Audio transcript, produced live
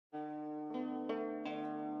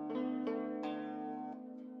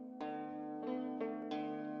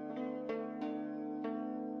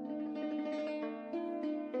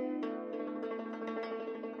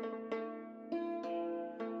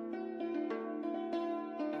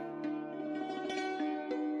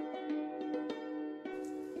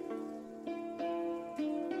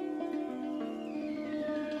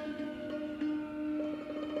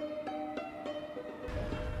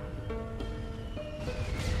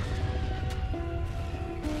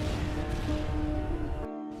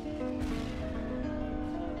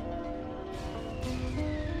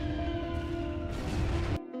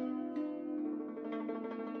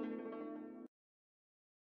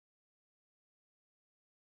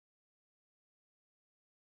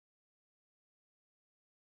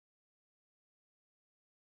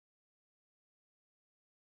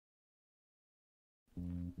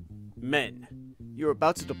Men, you are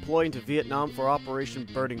about to deploy into Vietnam for Operation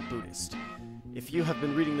Burning Buddhist. If you have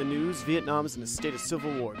been reading the news, Vietnam is in a state of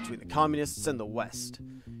civil war between the Communists and the West.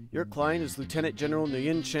 Your client is Lieutenant General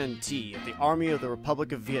Nguyen Chen T of the Army of the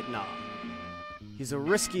Republic of Vietnam. He's a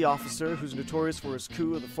risky officer who's notorious for his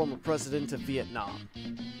coup of the former president of Vietnam.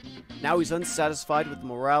 Now he's unsatisfied with the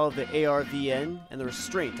morale of the ARVN and the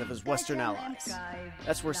restraint of his Western allies.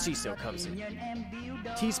 That's where SESO comes in.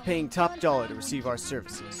 T's paying top dollar to receive our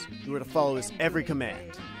services. You are to follow his every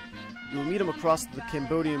command. You will meet him across the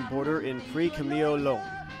Cambodian border in Pre Camio Long,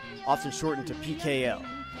 often shortened to PKL.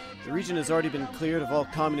 The region has already been cleared of all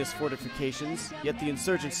communist fortifications, yet the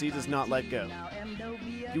insurgency does not let go.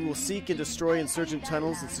 You will seek and destroy insurgent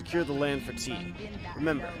tunnels and secure the land for T.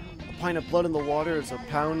 Remember, a pint of blood in the water is a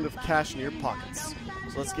pound of cash in your pockets.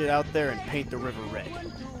 So let's get out there and paint the river red.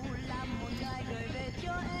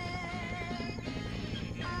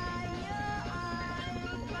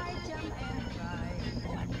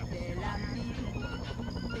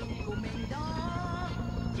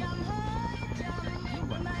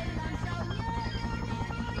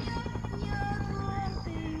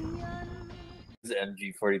 The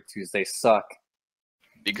MG42s, they suck.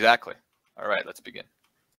 Exactly. Alright, let's begin.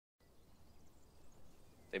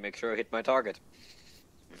 They make sure I hit my target.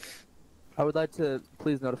 I would like to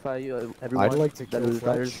please notify you, everyone, I'd like to that kill it is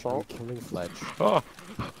Ryder's Fletch. fault. Killing Fletch. Oh!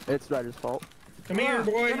 It's Ryder's fault. Come here,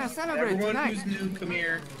 boys. Gonna celebrate Everyone tonight. who's new, come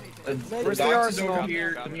here. The Where's the box is arsenal? over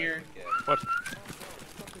here. Come here. What?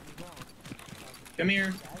 Come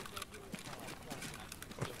here.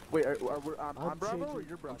 Wait, I'm Bravo or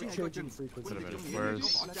you're Bravo? Changing frequency.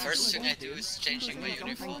 First thing I do is changing my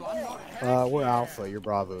uniform. We're Alpha. You're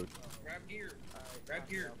Bravo. Grab gear. Grab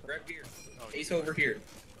gear. Grab gear. Ace over here.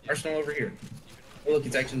 Arsenal over here. Oh, look,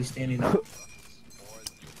 it's actually standing up.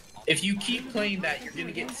 If you keep playing that, you're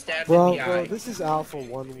gonna get stabbed in the eye. This is Alpha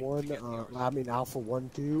 1-1. I mean Alpha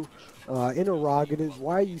 1-2. Interrogatives.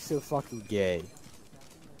 Why are you so fucking gay?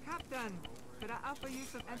 Captain, could I offer you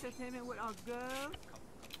some entertainment with our girl?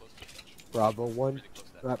 Bravo 1.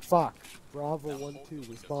 Fuck. Bravo 1-2.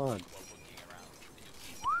 Respond.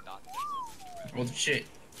 Well, shit.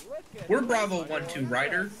 We're Bravo 1-2,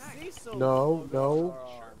 Ryder. No.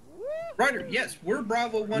 Ryder, yes, we're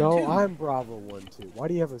Bravo 1-2. No, I'm Bravo 1-2. Why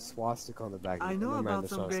do you have a swastika on the back? I know Never mind, about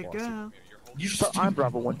that's some not a great swastika. girl. You I'm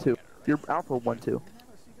Bravo 1-2. You're Alpha 1-2.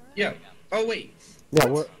 Yeah. Oh, wait. Yeah,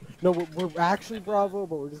 we're actually Bravo,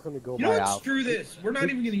 but we're just gonna go You know by what? Alpha. Screw this. We're not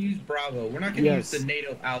even gonna use Bravo. We're not gonna use the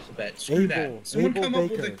NATO alphabet. Screw that. Someone come up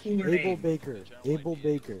with a cooler name. Abel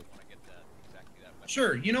Baker.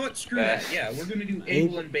 Sure. You know what? Screw that. Yeah, we're gonna do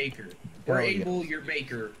Abel and Baker. Or Hell yeah. Abel, you're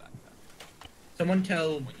Baker. Someone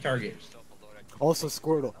tell Target. Also,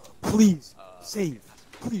 Squirtle, please save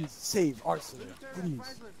Arsenal,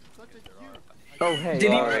 please. Oh, hey.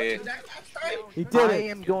 Did he Sorry. do that last time? He did I it.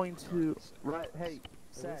 am going to... Right, hey,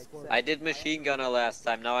 Sag. I did machine gunner last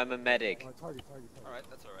time, now I'm a medic. Target. Alright,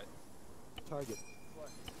 that's alright. Target.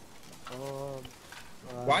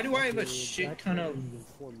 Why do I have a shit ton of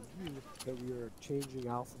inform you that we are changing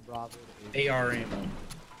Alpha Bravo to AR ammo?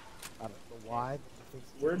 I don't know why.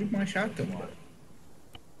 Where did my shotgun go?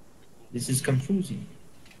 This is confusing.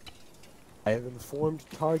 I have informed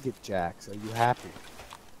Target Jacks. Are you happy?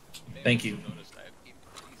 Thank you.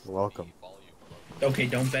 You're welcome. Okay,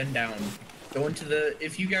 don't bend down. Go into the...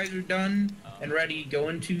 If you guys are done and ready, go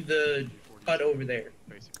into the hut over there.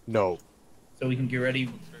 No. So we can get ready.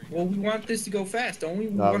 Well, we want this to go fast, don't we?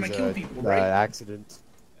 We That want was to kill people, an right? accident.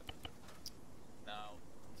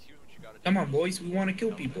 Come on, boys. We want to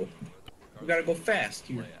kill people. We gotta go fast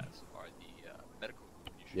here.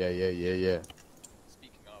 Yeah.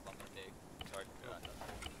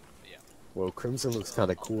 Whoa, Crimson looks kind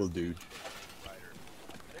of cool, dude.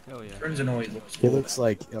 Hell yeah. Crimson always looks He cool. looks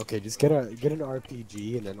like, okay, just get an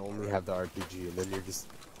RPG and then only have the RPG, and then you're just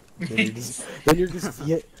then you're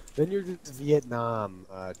just Vietnam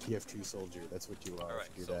TF2 soldier. That's what you are. If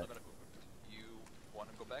you do that. You want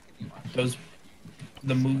to go back and you want Those,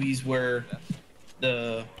 the movies where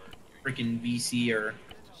the freaking VC or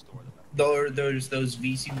those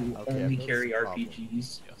VC who Okay, only that's carry the problem.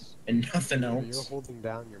 RPGs and nothing You're else. holding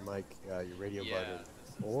down your mic, your radio button,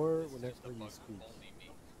 or whenever you speak.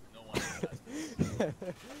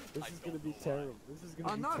 This is gonna be terrible. This is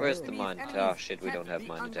gonna be terrible. Where's the mine? Oh shit, we don't have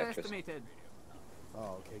mine detectors.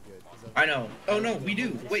 Oh, okay, good. I know. Oh no, we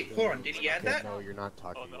do. Wait, hold on. Did he add that? No, you're not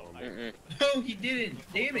talking normal. No, he didn't.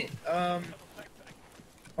 Damn it. Hold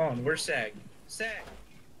on. Where's Sag? Sag.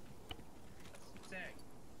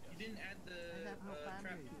 You didn't add the trap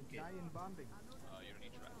toolkit. you don't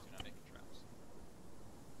need traps. You're not making traps.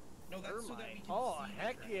 No, that's so that we can Oh, see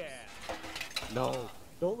heck traps. yeah. No.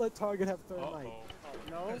 Don't let Target have thermite.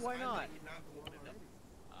 No, why not?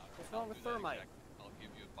 What's wrong with thermite? I'll give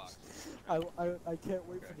you a box. I can't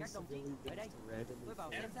wait for the civilian to randomly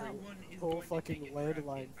Everyone is pull going to fucking take a track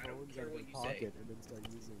landline hit. I don't phones care out of what their you say. pocket and then start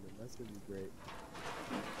using them. That's gonna be great.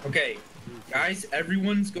 Okay, guys,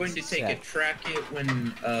 everyone's going to take a track hit when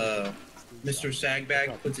Mr.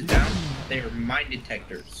 Sagbag puts it down. They are mine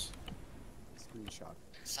detectors. Screenshot.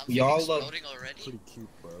 Something Y'all love- exploding already? Pretty cute,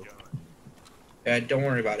 bro. Don't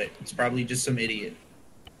worry about it. It's probably just some idiot.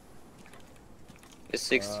 Is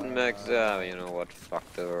 16 max? You know what? Fuck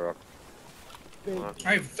the rock.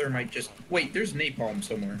 I have thermite. Just wait. There's napalm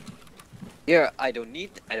somewhere. Yeah, I don't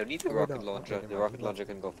need the Oh, rocket no, launcher. okay, The never rocket mind. launcher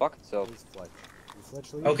can go fuck itself. Where's Fletch? Is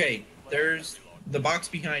Fletch leaving? Okay, there's the box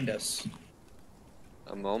behind us.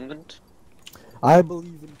 A moment. I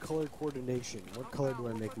believe in color coordination. What color do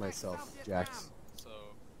I make myself, Jax? So,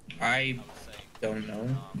 I I'm saying, don't know.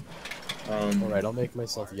 Alright, I'll make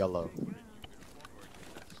myself yellow.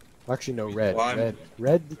 Actually, no, red. Well, I'm-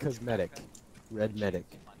 Red because medic. Red medic.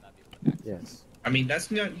 Yes. I mean,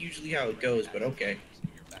 that's not usually how it goes, but okay.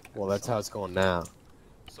 Well, that's how it's going now.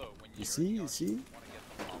 so when You see? You see? want to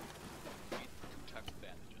get the pump, you need two types of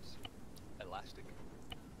bandages. Elastic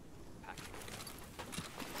packing.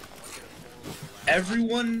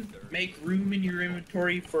 Everyone make room in your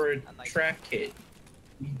inventory for a track kit.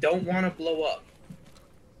 You don't want to blow up.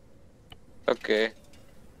 Okay.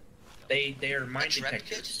 They are mine A trap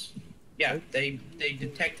detectors. Yeah, they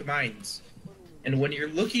detect mines. And when you're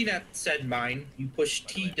looking at said mine, you push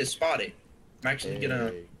T to spot it. I'm actually gonna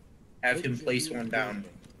Hey. have him place one down.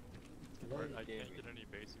 I can't get any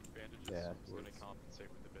basic bandages, Yeah. so I'm gonna compensate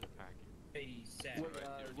with a bit of packing. Hey, Seth.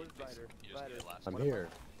 Where's Ryder? Ryder. I'm here.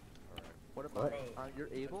 What What? about you're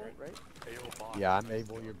able, right? Able box. Yeah, I'm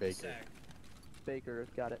able. You're Baker. Zach. Baker,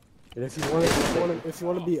 got it. And if you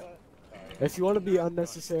want to be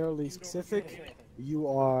unnecessarily specific, you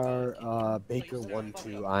are Baker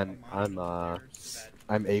 1-2.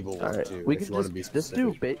 I'm able All right, 1-2. we if can you want to be just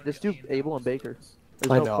do specific. just do Able and Baker.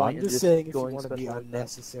 There's I no know. point I'm in just saying if you going want to be special like that.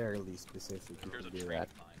 unnecessarily specific, you Here's can a do trade that.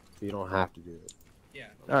 mine. But you don't have to do it. Yeah.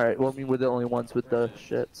 All right. Well, I mean, we're the only ones with the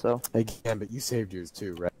shit, so. Again, but you saved yours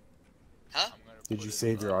too, right? Huh? I'm gonna Did put you it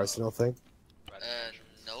save in, your arsenal thing? red pictures.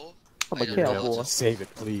 No. I'm I a don't Yeah, know. cowboy. just save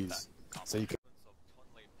it, please. So you can. Of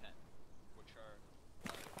Tunley Pen, which are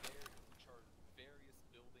various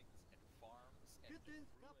buildings and farms and ruined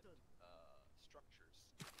structures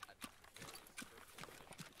at various vertical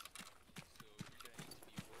locations. So you're gonna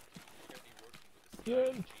be working with the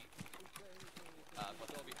CIG, but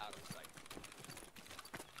they'll be out of sight.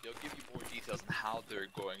 They'll give you more details on how they're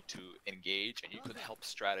going to engage, and you can help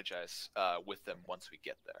strategize with them once we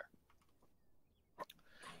get there.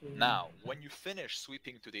 Now, when you finish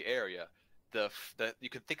sweeping through the area, you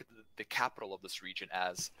can think of the capital of this region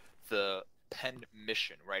as the Penn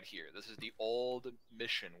Mission right here. This is the old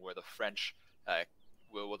mission where the French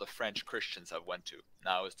Christians have went to.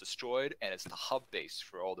 Now it's destroyed, and it's the hub base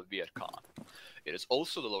for all the Vietcong. It is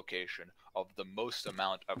also the location of the most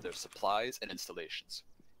amount of their supplies and installations.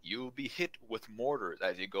 You'll be hit with mortars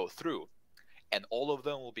as you go through, and all of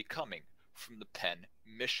them will be coming from the Penn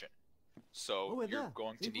Mission. So you're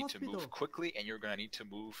going to need to move quickly, and you're going to need to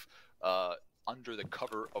move under the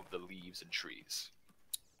cover of the leaves and trees.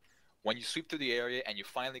 When you sweep through the area and you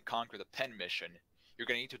finally conquer the Penn Mission, you're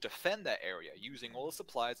going to need to defend that area using all the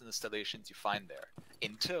supplies and installations you find there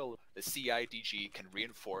until the CIDG can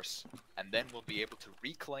reinforce, and then we'll be able to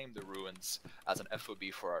reclaim the ruins as an FOB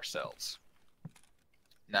for ourselves.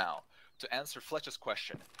 Now, to answer Fletch's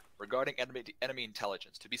question regarding enemy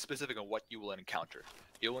intelligence, to be specific on what you will encounter,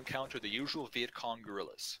 you'll encounter the usual Vietcong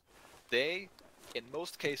guerrillas. They, in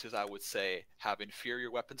most cases, I would say, have inferior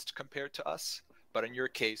weapons compared to us, but in your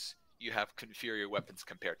case, you have inferior weapons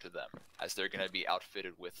compared to them, as they're going to be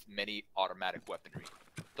outfitted with many automatic weaponry,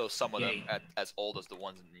 though some of them as old as the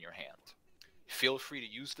ones in your hand. Feel free to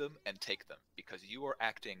use them and take them, because you are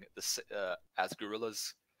acting as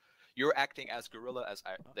guerrillas. You're acting as guerrilla as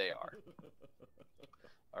they are.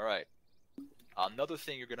 All right. Another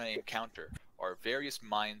thing you're going to encounter are various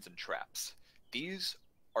mines and traps. These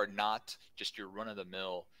are not just your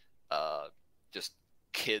run-of-the-mill, just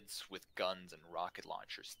kids with guns and rocket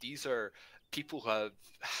launchers. These are people who have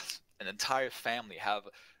an entire family, have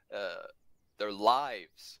their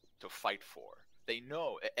lives to fight for. They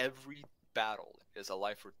know every battle is a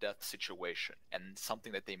life or death situation, and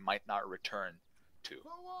something that they might not return to,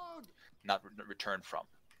 not return from.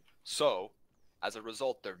 So, as a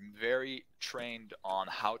result, they're very trained on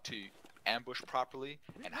how to ambush properly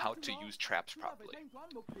and how to use traps properly.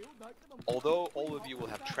 Although all of you will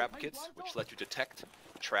have trap kits, which let you detect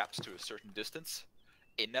traps to a certain distance,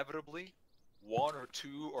 inevitably, one or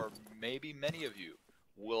two or maybe many of you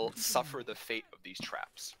will suffer the fate of these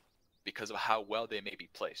traps because of how well they may be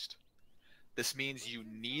placed. This means you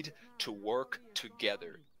need to work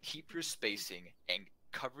together, keep your spacing, and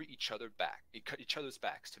cover each other's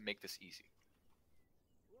backs to make this easy.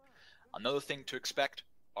 Another thing to expect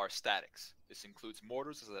are statics. This includes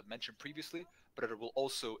mortars, as I mentioned previously, but it will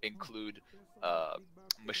also include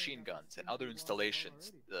machine guns and other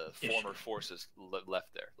installations the former forces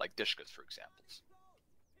left there, like Dishkas, for example.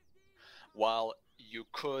 While you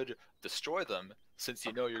could destroy them, since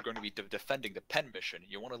you know you're going to be defending the pen mission,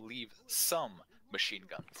 you want to leave some machine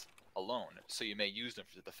guns alone, so you may use them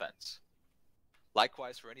for the defense.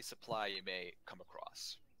 Likewise for any supply you may come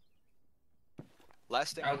across.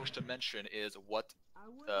 Last thing I wish to mention is what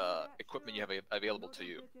equipment you have available to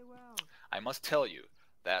you. I must tell you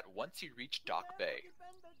that once you reach Dock Bay,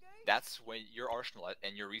 that's when your arsenal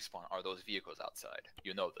and your respawn are those vehicles outside.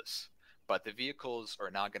 You know this. But the vehicles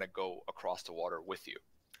are not going to go across the water with you.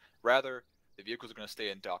 Rather, the vehicles are going to stay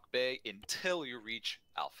in Dock Bay until you reach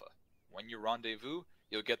Alpha. When you rendezvous,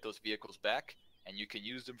 you'll get those vehicles back, and you can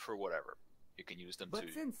use them for whatever. You can use them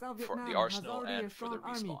for the arsenal and for the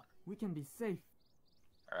respawn. We can be safe.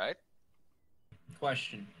 Alright?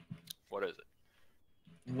 Question. What is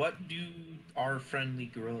it? What do our friendly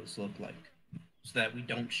guerrillas look like? So that we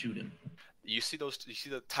don't shoot him. You see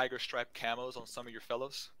the tiger stripe camos on some of your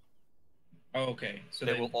fellows? Oh, okay. So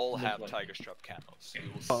they will all have tiger stripe camos.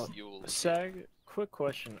 You will Sag, quick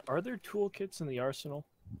question. Are there toolkits in the arsenal?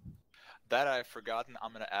 That I've forgotten.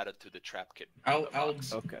 I'm gonna add it to the trap kit. I'll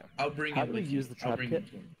bring How it do we with use you. the trap kit?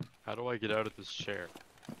 How do I get out of this chair?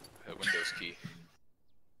 Windows key.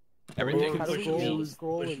 Everything How do we use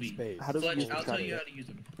scroll in space? How do we use the I'll trap tell you kit? how to use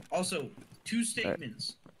them. Also, two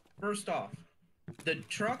statements. First off, the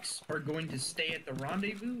trucks are going to stay at the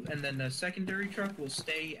rendezvous, and then the secondary truck will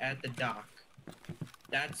stay at the dock.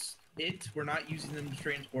 That's it. We're not using them to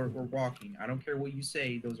transport. We're walking. I don't care what you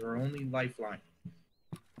say. Those are our only lifeline.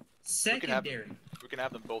 Secondary. We can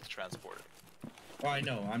have them both transported. Oh, I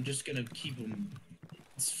know. I'm just gonna keep them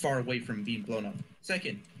far away from being blown up.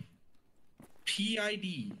 Second,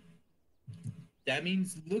 PID. That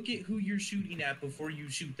means look at who you're shooting at before you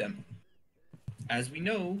shoot them. As we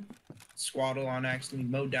know, Squadron actually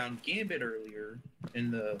mowed down Gambit earlier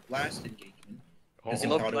in the last engagement. He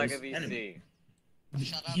looked like a VC.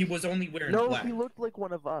 He was only wearing No, black. he looked like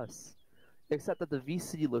one of us. Except that the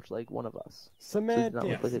VC looked like one of us. Semantics.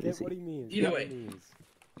 Look like a Get VC. what he means. Either Get way. what he means.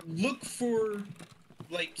 Look for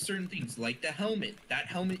like certain things, like the helmet. That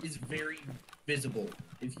helmet is very visible.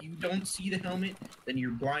 If you don't see the helmet, then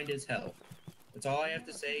you're blind as hell. That's all I have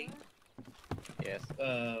to say. Yes.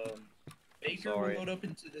 Baker will load up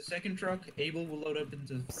into the second truck. Abel will load up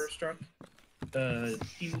into the first truck.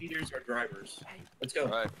 Team leaders are drivers. Let's go.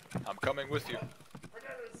 Alright, I'm coming with you.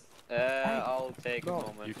 I'll take a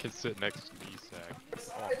moment. You can sit next to me, Sag.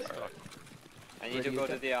 Oh, I'm stuck. I need to go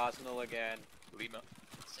to the arsenal again. Lima.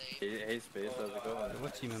 Hey, Space, how's it going?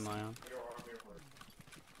 What team am I on?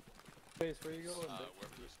 Space, where you going?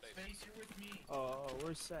 Space, you're with me.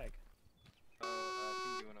 Where's Sag? I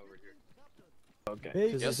think you went over here. Okay.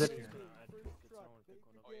 Base Yes. is-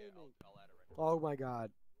 Oh my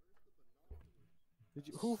god. Did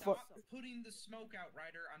you? Who Stop putting the smoke out,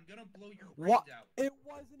 Ryder. I'm gonna blow your What? brains out. It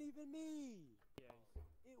wasn't even me.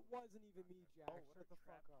 It wasn't even me, Jack. Shut the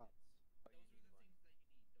fuck up.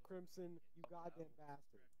 Crimson, you goddamn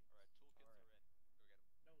bastard.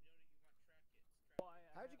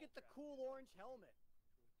 How'd you get the cool orange helmet?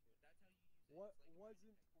 What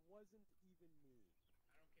wasn't even me.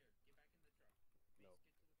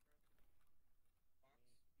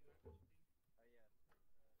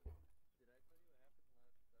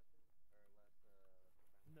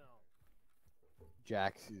 No.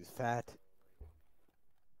 Jax is fat.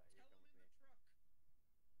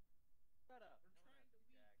 Shut up.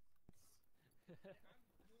 We're trying to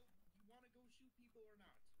leave. You want to go shoot people or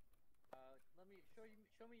not? Let me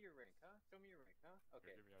show me your rank, huh? Show me your rank, huh?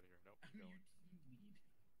 Okay. Get me out of here. Nope. I'm keep your going. team lead.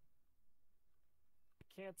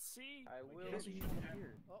 Can't see. I will Yes, be you can.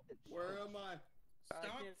 here. Where am I? Stop I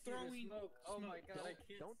can't see the throwing smoke. Oh my smoke. god, I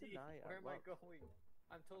can't Don't see. deny Where am I love. going?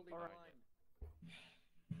 I'm totally Alright. blind.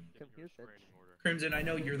 Get your Confused, restraining order. Crimson, I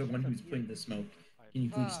know you're the one who's putting the smoke. Can you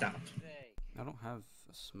please stop? I don't have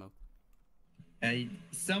a smoke.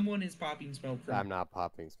 Someone is popping smoke from. I'm not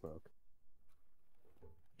popping smoke.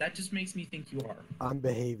 That just makes me think you are. I'm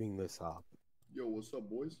behaving this up. Yo, what's up,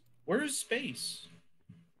 boys? Where's Space?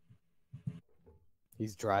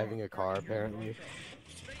 He's driving a car apparently.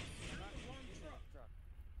 Space, you're not the wrong truck.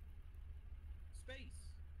 Space.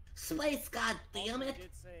 Space, goddammit!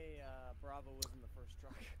 Did say Bravo was in the first truck.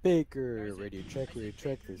 Baker, radio check.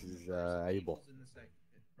 This is Abel.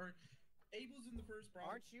 Abel's in the first, bro.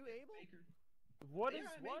 Aren't you Abel? Baker. What Yeah, is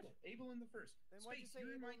I'm what? Abel in the first. Then why'd you Space, say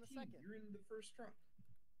you're in Abel my in the team. second? You're in the first truck.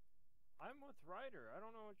 I'm with Ryder. I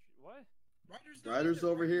don't know what you, what? Ryder's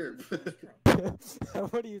over here.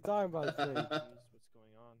 What are you talking about, Space? What's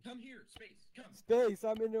going on? Come here, Space. Come. Space,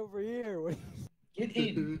 I'm in over here. Get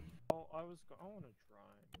in. Oh, I want to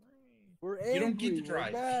drive. We're angry. You don't get to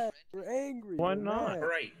drive. We're mad. We're angry. Why We're not? mad. All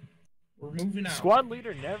right. We're moving out. Squad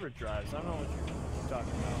leader never drives. I don't know what you're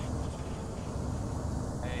talking about.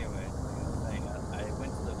 Anyway, I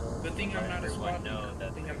went to the road. Good thing I'm not a squad leader.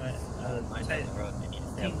 Good thing I'm mine's on the road. I need to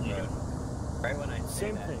stay on the road. Right when I say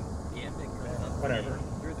Same that, thing. Gambit comes up to Whatever. me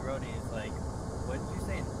through the road and he's like, what did you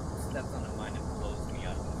say? Steps on a mine and blows me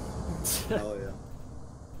up. Hell yeah.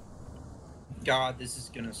 God, this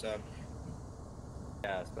is gonna suck.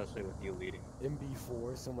 Yeah, especially with you leading.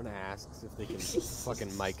 MB4, someone asks if they can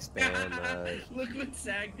fucking mic spam. Look what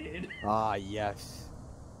Sag did. Ah, yes.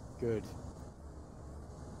 Good.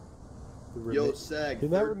 Yo, Sag, Can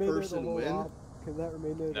that third remain there the person whole win? op? Can that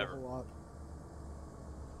remain there the Never. whole op?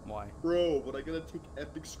 Why? Bro, but I gotta take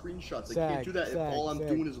epic screenshots. I Sag, can't do that if Sag, all I'm Sag.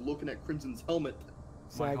 doing is looking at Crimson's helmet.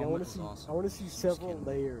 My Sag, I helmet want to is see. awesome. I want to see Just several kidding.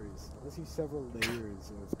 layers. I want to see several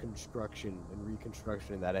layers of construction and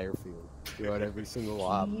reconstruction in that airfield throughout every single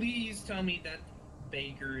op. Please tell me that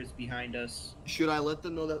Baker is behind us. Should I let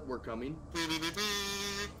them know that we're coming?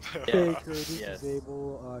 Baker, this Yes. is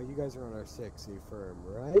Abel. You guys are on our 6, a firm,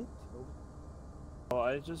 right? Oh,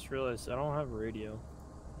 I just realized I don't have a radio.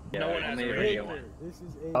 No one has a only radio. Baker, this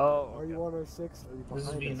is Abel. Oh, Are you on our 6? Are you This is behind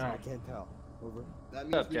us? I Vietnam. can't tell. Over. That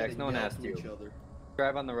What's up, we Jax? gotta No one yell asked to you. each other.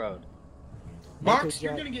 Drive on the road. Mox, Okay,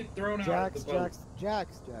 you're gonna get thrown out Jax, of the boat.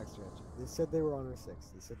 Jax. They said they were on our 6.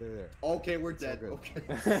 They said they're there. Okay, we're It's all dead. good.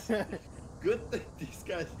 Okay. Good thing these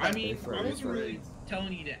guys. I mean, for I it, wasn't for really it.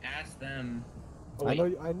 telling you to ask them. Oh, I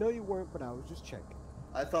wait. know you weren't, but I was just checking.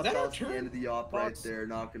 I thought Is that that our was the turn? end of the op right Fox, there.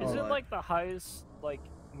 Not gonna Is lie. it like the highest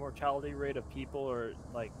mortality rate of people or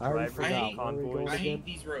like I already drivers forgot. and Where are we going convoys? I again? hate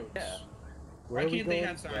these roads. Yeah. Where Why are we can't they going?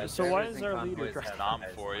 have signs? So why is our leader Convoys driving? have Nom the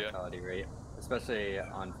highest for you. mortality rate, especially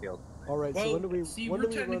on field. All right. Well, so when do we see, when we're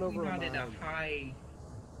do we run technically over a not in a mine? high.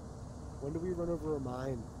 When do we run over a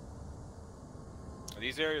mine?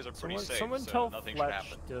 These areas are pretty safe, Someone so tell nothing should Fletch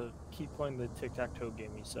happen. to keep playing the tic-tac-toe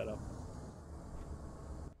game he set up.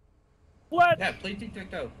 Fletch! Yeah, play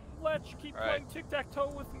tic-tac-toe. Fletch, keep All right. playing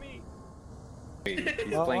tic-tac-toe with me!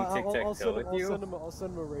 He's I'll- playing I'll- tic tac I'll toe send with him- you. I'll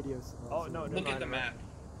send him a radio. Oh, no, Look at the map.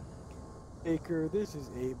 Baker, this is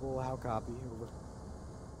Abel. How copy? Over.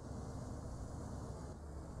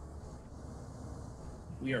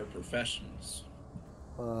 We are professionals.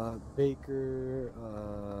 Baker,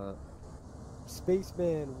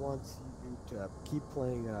 Spaceman wants you to keep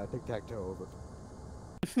playing tic-tac-toe.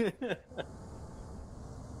 Over.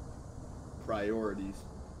 Priorities.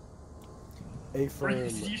 A firm. You a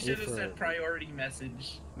should have said firm. priority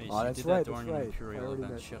message. Mace, Oh, you that's did right. that That's during your right. Imperial Priority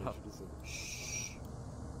event. message, Shut I up.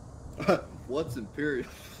 should've said. What's Imperial?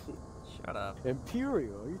 Shut up.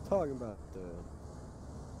 Imperial? Are you talking about the?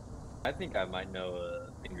 I think I might know a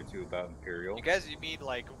thing or two about Imperial. You guys, you mean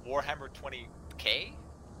like Warhammer 20K?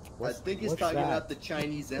 I think he's what's talking that? about the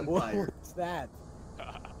Chinese Empire. What's that?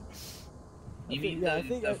 You I mean think- yeah, I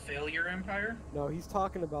think the I- failure empire? No, Oh, he's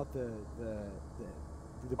talking about the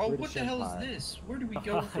Oh, British what the hell Empire. is this? Where do we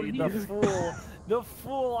go from The here? fool! The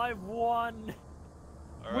fool! I've won!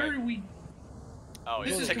 All Where right. do we? Oh,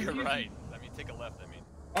 This yeah, is take a confusing. right. I mean, take a left. I mean,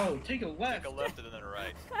 Oh, take a left. take a left and then a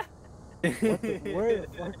right. Where the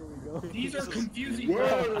fuck are we going? These are confusing Whoa.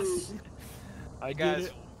 roads. I You did guys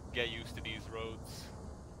it. get used to these roads.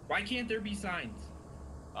 Why can't there be signs?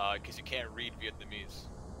 Because you can't read Vietnamese.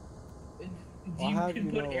 I'll You have can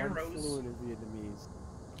you put know, I'm arrows. fluent in Vietnamese.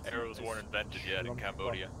 Arrows weren't invented yet in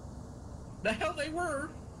Cambodia. The hell they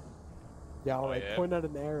were. Yeah, all Oh, right. yeah? Point out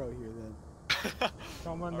an arrow here then.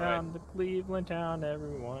 Coming All down to Cleveland town,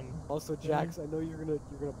 everyone. Also, Jax, I know you're gonna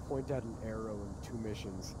point out an arrow in 2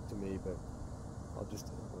 missions to me, but I'll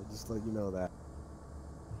just let you know that.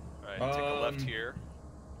 Alright, take a left here.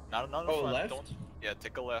 Not in Oh, front. left? Don't. Yeah,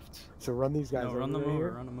 take a left. So run these guys No, over run them right over.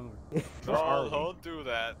 here. Run them over. Oh, don't do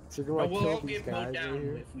that. So you're Oh, gonna we'll kill all these get mowed guys down right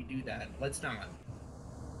here. if we do that. Let's not.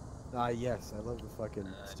 Ah, yes, I love the fucking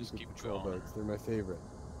Just stupid keep patrol going. boats. They're my favorite.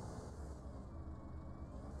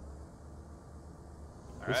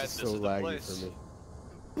 Alright, This this is so is the laggy place. for me.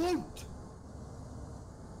 Boot!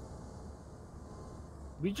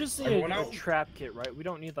 We just need Everyone a out? trap kit, right? We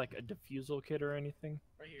don't need like a defusal kit or anything.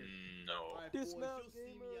 Right here. No. Dismount,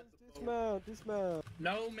 gamers! Dismount! Dismount!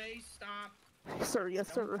 No, May, stop. Sir,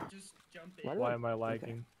 yes, sir. Don't just jump in. Why am I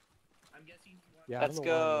lagging? I'm guessing you want Yeah, Let's I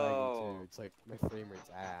don't know why I'm lagging go. too. It's like my frame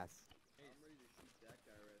rate's ass.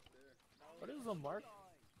 What is a mark?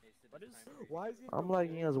 What is? Why is he? I'm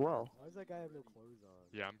lagging as well. Why does that guy have no clothes on?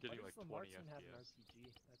 Yeah, I'm getting Why like does the 20 marksman have an FPS. RPG?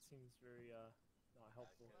 That seems very not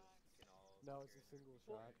helpful. No, it's a single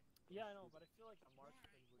shot. Yeah, I know, but I feel like a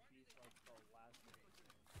marksman would be like the last thing.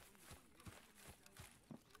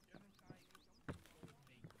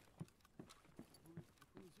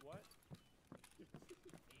 Who's what?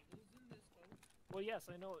 Well, yes,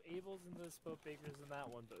 I know Abel's in this boat, Baker's in that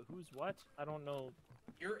one, but who's what? I don't know.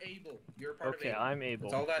 You're able. You're a part of Okay, Able. I'm Able.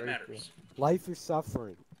 That's all that Very matters. Life is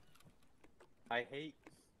suffering. I hate.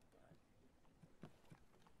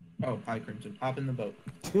 Oh, hi, Crimson. Hop in the boat.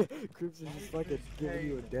 Crimson just fucking giving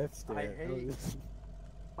you a death stare. I hate-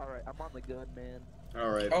 Alright, I'm on the gun, man.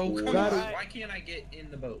 Alright. Oh, boys. come on. Why can't I get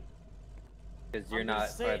in the boat? Because you're I'm gonna not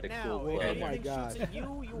say part it of the now. cool If club. Oh my anything God. shoots at you,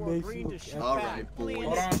 you are Makes agreeing you to shoot look All back. right, Plain boys.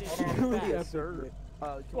 Hold on, and hold on. simple. Really Yes, epic, sir. man.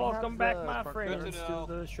 Can we Welcome have back, the my front friends, gunner?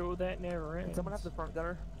 to the show that never ends. Can someone have the front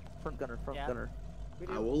gunner? Front gunner, front Yeah. gunner.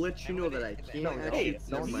 I will let you know that I can't No, actually Hey,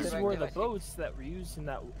 see my these friend. were the boats that were used in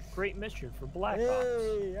that great mission for Black Ops.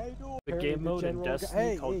 Hey, how you doing? The Apparently game mode in general Destiny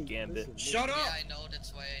hey, called hey, Gambit. listen, Shut Yeah, up! I know,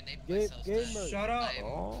 that's why I named Game- myself game that. mode. Shut up!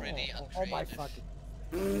 I'm pretty Oh my uncreative. fucking.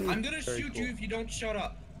 I'm gonna Very shoot cool. you if you don't shut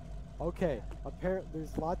up. Okay, apparently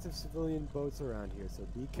there's lots of civilian boats around here, so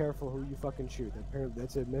be careful who you fucking shoot. Apparently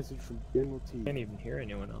that's a message from General T. Can't even hear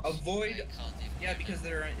anyone else. Avoid. I can't even Yeah, because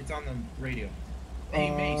it's on the radio. Uh, Hey,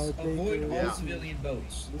 Mace, they avoid do. all Yeah. civilian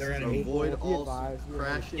boats. This They're is enemy. Able. Avoid Be all advised, we are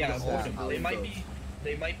crashing Yeah, into avoid them. civilian boats.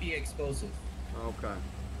 They might be explosive. Okay.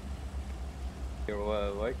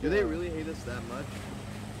 You're what? Do they really hate us that much?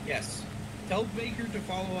 Yes. Tell Baker to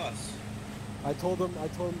follow us. I told him to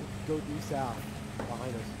go due south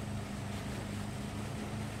behind us.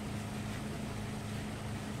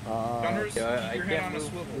 Gunners, yeah, keep I your head can't on a move.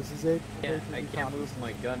 swivel. This is it. I can't move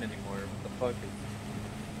my gun anymore. What the fuck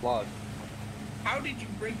is logged? How did you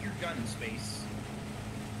break your gun in space?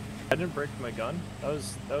 I didn't break my gun. That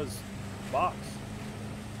was box.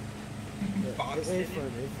 Box A did it?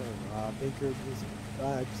 firm. Baker,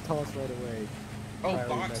 just tell us right away. Oh, Fire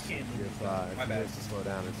Box message can't move. if My he bad. wants to slow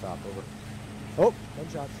down and stop over. Oh,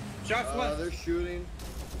 gunshots. Shots left. They're shooting.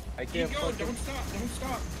 I Keep can't going. fucking. Don't stop. Don't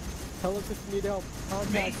stop. Tell us if you need help.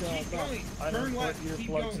 Contact Mace, keep Box. going. I Turn don't left. put Keep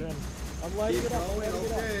earplugs going. in. I'm lighting Keep it up. I'm going, lighting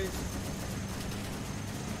it up. okay.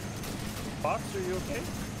 Box, are you okay?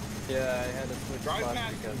 Yeah, I had to switch Drive spots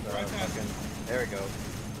past because him, drive past fucking. There we go.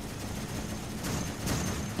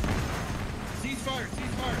 Cease fire.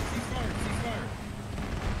 Cease fire. Cease fire. Cease fire.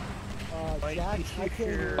 Might Jack, be I can't hear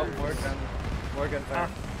here. Oh, you. more gunfire.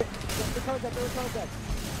 They're contact.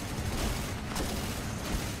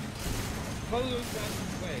 Blow those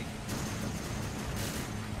bastards away.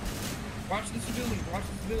 Watch the civilians. Watch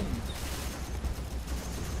the civilians.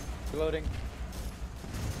 Reloading.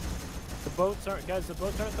 The boats aren't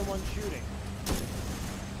the ones shooting.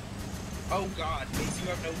 Oh God, Mace, you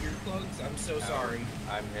have no earplugs. I'm so sorry.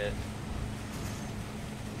 I'm hit.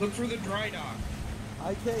 Look for the dry dock.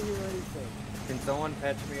 I can't hear anything. Can someone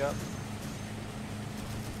patch me up?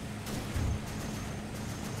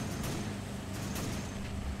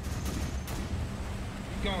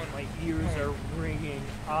 Keep going. My ears are ringing.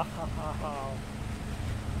 Ah ha ha ha.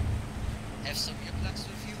 Have some earplugs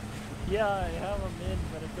with you? Yeah, I have them in,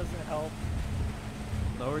 but it doesn't help.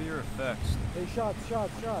 Lower your effects. Hey, shots.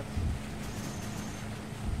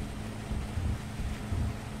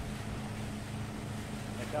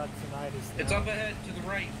 I got tinnitus. It's now. up ahead to the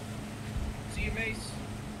right. See you, Mace?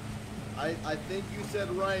 I think you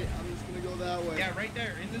said right. I'm just gonna go that way. Yeah, right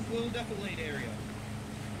there, in this little defilade area.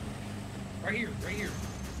 Right here, right here.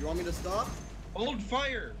 You want me to stop? Hold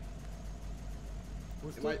fire!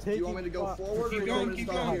 Do you want me to go forward or Keep do you want going, me to keep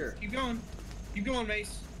stop going, here? keep going. Keep going,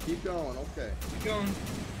 Mace. Keep going. Okay. Keep going.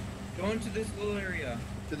 Go into this little area.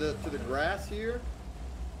 To the grass here.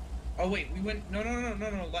 Oh wait, we went, no,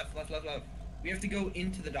 left. We have to go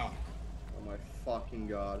into the dock. Oh my fucking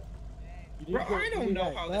god. You Bro, need to go- I don't you need know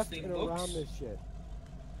to how this left thing and looks. around this shit.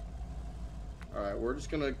 All right, we're just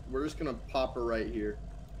gonna pop her right here.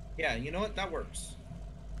 Yeah, you know what? That works.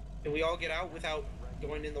 Can we all get out without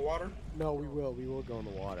going in the water? No, we will go in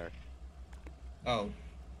the water. Oh.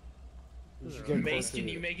 We should get Mace, closer can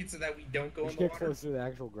to- you make it so that we don't go we in should the get water? closer to the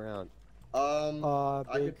actual ground. I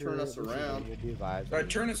could Baker, turn us listen, around. you'll be advised.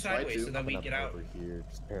 Turn us Try sideways to. so that we Coming get up out. over here.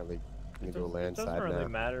 Just apparently, we can go It land doesn't side really now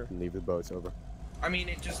matter. and leave the boats over. I mean,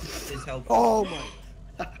 it just is helpful. Oh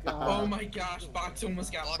my! Oh my gosh, Box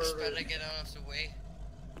almost got Box murdered. better get out of the way.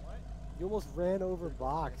 You almost ran over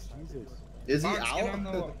Box. Jesus. Is he Box, get out? on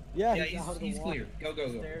the... Yeah, Yeah, he's out of the he's water. clear. Go.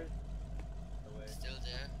 Still there.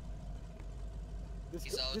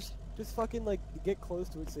 Just fucking like get close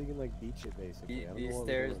to it so you can like beach it basically. I don't know These what we're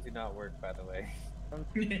stairs doing. do not work, by the way.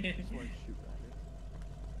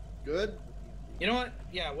 Good? You know what?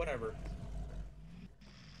 Yeah, whatever.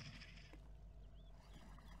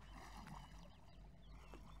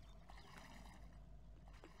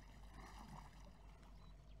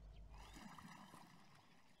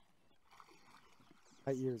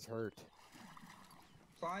 My ears hurt.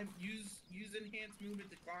 Climb. Use enhanced movement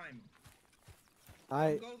to climb.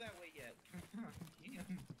 I Don't go that way yet.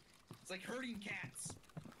 It's like herding cats.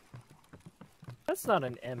 That's not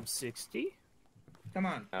an M60. Come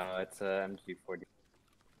on. No, it's a MG40.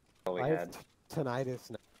 All we I had. have tinnitus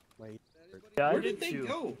now. My ears hurt. Yeah, I Where did did they too.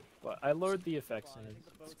 go? But I lowered the effects and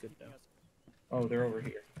it's good now. Oh, they're over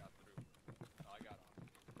here.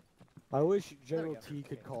 I wish General T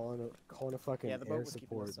could call in a fucking Yeah, the boat air was keeping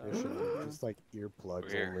support us up. mission, just like earplugs Over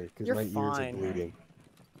here. only, because You're my ears fine. are bleeding.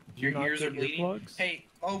 Your not ears get are bleeding? earplugs? Hey,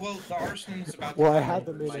 oh well, the arsenal's about to Well, I come had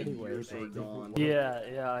over. them in My anyway. ears So are it gone.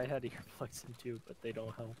 didn't- Yeah, I had earplugs in too, but they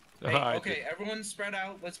don't help. Hey, okay, everyone spread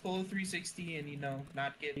out. Let's pull a 360 and,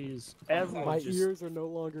 not get... Please, Oh, everyone My just... ears are no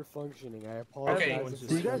longer functioning. I apologize. Okay, Everyone's if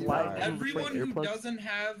just it's like, too why- loud. Everyone who earplugs? doesn't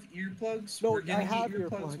have earplugs, No, we're gonna I have get earplugs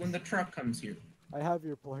earplugs. when the truck comes here. I have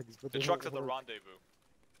earplugs, but The they truck's don't at the work. rendezvous.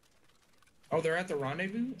 Oh, they're at the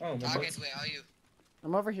rendezvous? Oh, my Target, where are you?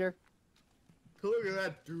 I'm over here. Look at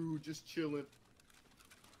that dude just chilling.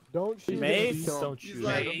 Don't shoot Mace? me. Don't He's shoot.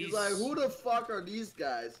 like, Mace. he's like, who the fuck are these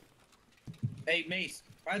guys? Hey, Mace,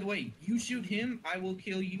 by the way, you shoot him, I will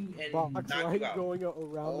kill you and Box, knock why are you you out. going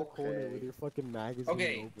around the corner Okay. with your fucking magazine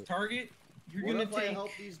Okay, open? Target, you're What gonna if I take help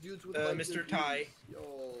these dudes with Mr. Ty, Yo,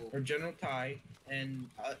 or General Ty, and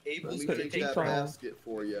let Abel's me gonna take take that Tom basket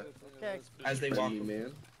for you. Okay. as they walk. Hey,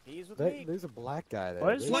 man. He's with That, me. there's a black guy there.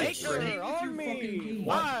 Why is There's my a- Like, Maker take with on your me! fucking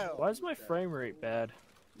Wow! Why is my frame rate bad?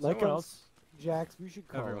 Like Someone I'm- else? Jax, we should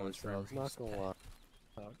call Everyone's ourselves, not gonna lie.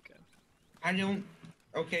 Okay. I don't.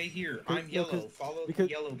 Okay, here, I'm No, yellow. 'cause- Follow Because,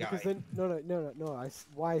 the yellow guy. because then, no,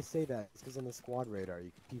 why I say that is because on the squad radar,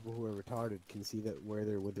 people who are retarded can see that where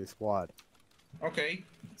they're with their squad. Okay,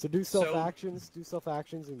 So do self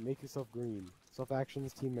actions, and make yourself green. Self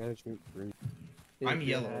actions, team management, green. I'm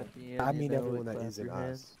yellow. I mean everyone that isn't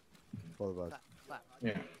us. Both of us.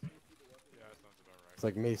 Yeah. It's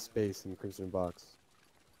like Mace Space and Crimson Box.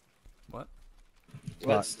 What?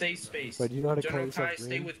 Let's stay spaced. But you know how to call General yourself Ty, stay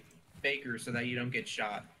green? with Baker so that you don't get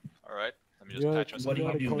shot. Alright, let me You just know, patch you myself do know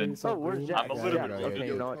how up. to you call do? yourself Oh, where's green? Jack? I'm a little Yeah, bit right. Okay,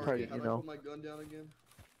 you know what, Target, Target, how you do I know. put my gun down again?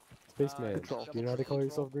 Spaceman, Control. do you know how to call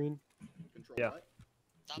yourself green? Control Yeah. what?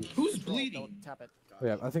 Who's Control, bleeding? don't tap it. Oh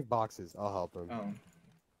yeah, I think boxes. I'll help him. Oh.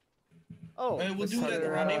 Oh, We'll do it at the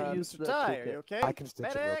Mr. rendezvous. Mr. Ty, are you okay? I can stitch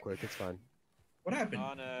it real Medic? quick. It's fine. What happened?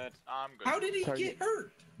 On it. I'm good. How did he Target. get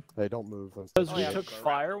hurt? Hey, don't move. I'm Because stitching we yeah. it. took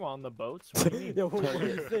fire while on the boats? What do you mean? Yo, what do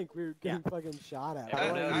you think? We were getting fucking shot at.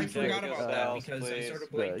 Yeah, Why I would you forgot think- about that because I sort of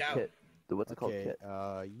blanked The out. kit. The what's it called? Okay, Kit. you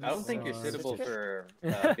I don't think you're saw- suitable for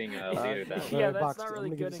being a leader then. Yeah, Box, that's not I'm really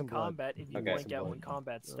gonna give good you some in blood. combat if you Okay. blank Some out blood. when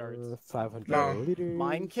combat starts. 500 No. liters.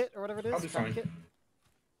 Mine kit or whatever it is? I'll be Front fine. kit?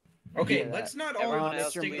 Okay, Yeah. let's not all Everyone it's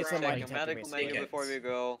else, your- stick please it's around your check mind your medical detector, menu before we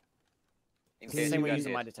go. In Three, case you Same way got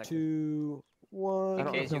using my hit. detector. 2, 1.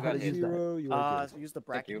 In case you got hit. 0. You are good. Use the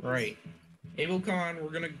bracket. Right. Abel, come on, we're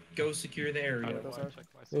gonna go secure the area. Those are-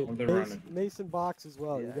 Hey, Oh, they're Mace, running. Mason box as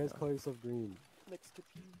well. Yeah, You I guys know. call yourself green.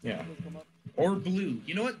 Yeah. Or blue.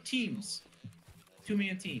 You know what? Teams.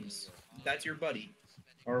 2-man teams. That's your buddy.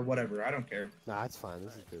 Or whatever. I don't care. Nah, it's fine.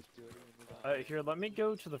 This is good. Here, let me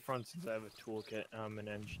go to the front since I have a toolkit. I'm an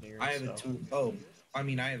engineer. I have a so- tool. Oh, I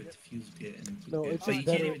mean, I have a diffuse kit. And a No, toolkit, it's but just you can't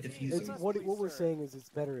better. even defuse It's them. what we're saying is it's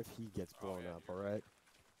better if he gets blown up. All right.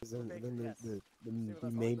 'Cause then we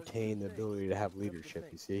maintain the ability to have leadership.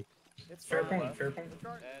 You see. It's Fair fine. point. Fair point.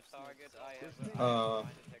 Target, I have a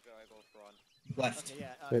detector, I go front. Left. Okay,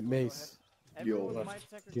 yeah, Wait, go Mace. ahead. Yo. Everyone with my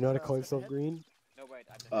detector Do you know how to goes call head yourself ahead. green? No, wait,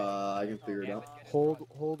 I can figure it out.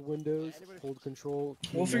 Hold Windows. Hold Control.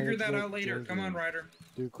 We'll team figure that management, out later. join Come on, green. Ryder.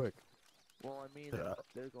 Do it quick. Well, I mean,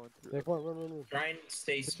 they're going through. Yeah, come on, run. Try and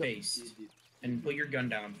stay spaced. And put your gun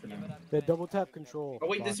down for now. Yeah, double tap Control. Oh,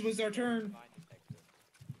 wait, Box. this was our turn.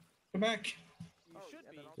 Come back.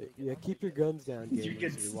 Yeah, keep your guns down, You gamers.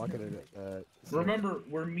 can- So you're walking at Remember,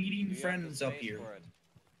 we're meeting friends up here.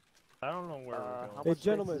 I don't know where we're How going. much Hey, space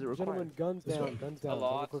gentlemen, does it require? gentlemen, guns This down, way. guns down. A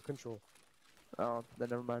lot. Double click Control. Oh, then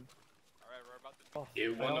never mind. Alright, we're about to. Oh,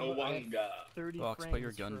 You I wanna only- I one have guy. 30 Box, frames put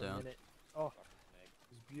your gun for a down. minute. Oh,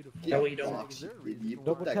 it's beautiful. Yeah, No, we don't. Fox, you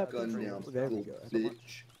Double put that tap gun Control. down, There we little go. bitch. Yeah,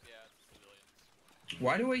 it's civilians.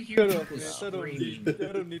 Why do I hear Shut up, people man. I don't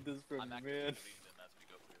screaming? need this from I'm you, actually man. leading them as we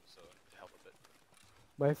go through, so to help a bit.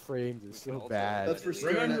 My frames are so bad. That's for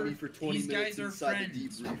staring Remember, at me for 20 these minutes guys are inside the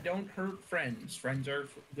friends. debrief. Don't hurt friends. Friends are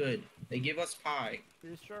good. They give us pie.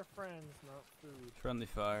 Fish are friends, not food. Friendly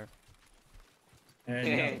fire.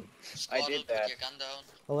 And I did that. Put your gun down.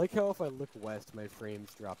 I like how if I look west, my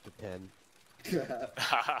frames drop to 10.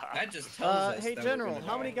 that just tells us. Hey that General, we're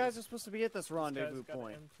how many gonna guys are supposed to be at this rendezvous Got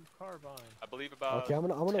point? an M2 carbine. I believe about. Okay, I'm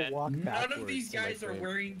gonna 10. walk backwards. None of these to my guys are frame.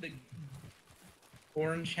 wearing the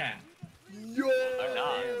orange hat. Yo! They're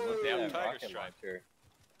not. Look They at have that tiger rocket stripe. launcher.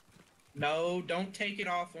 No, don't take it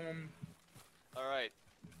off them. All right.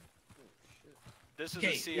 This is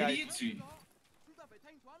Okay, a CI. idiots.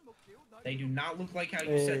 They do not look like how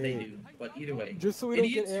you said they do, but either way. Just so we don't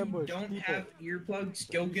Idiots get ambushed, who don't people. have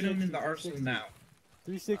earplugs, go get them in the arsenal now.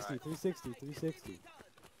 360, 360, 360.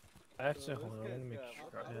 Actually, hold on, let me make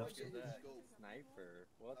sure I have some. Sniper.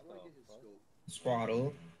 What the fuck?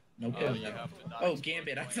 Swaddle. No Yeah, killing you them. have to not Oh, explode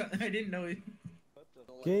Gambit. I, the thought, I didn't know it.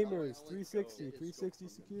 Gamers, 360, 360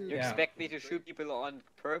 secure. You expect me to shoot people on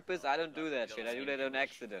purpose? I don't do that shit. I do that on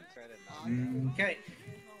accident. Okay.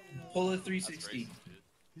 Pull a 360.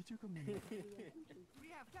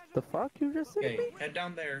 The fuck you just said? Okay, head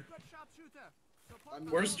down there. I mean,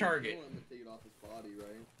 Where's I target? don't want him to take it off his body,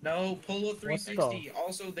 right? No, pull a 360. the-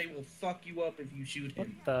 Also, they will fuck you up if you shoot What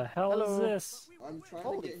him. the hell Hello. is this? I'm trying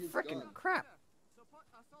Holy to get his frickin' gun. crap!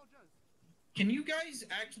 Can you guys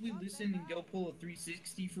actually listen and go pull a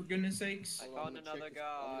 360 for goodness sakes? I Hold on, found I'm gonna another check his-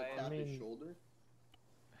 I'm guy. gonna tap his mean- shoulder.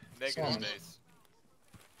 Negative Fine. space.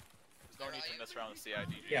 There's no need to mess around with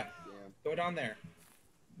CIDG. Yeah, Damn. go down there.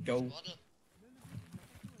 Go. Swaddle.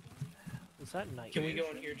 Is that night? Can we go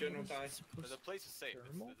in here, General Ty? The place is safe.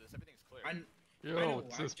 Everything's clear. I know,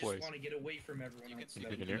 I just want to get away from everyone You can else. you so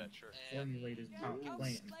can that do we that, sure. formulate his plan. Wie kann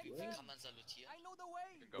man salutieren? You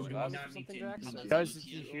can go Do in. we not need to- Guys, did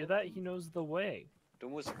you hear that? He knows the way. Du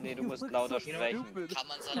musst lauter sprechen. Kann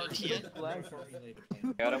man salutieren? Formulate a plan.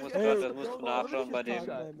 Ja, das musst du nachschauen bei dem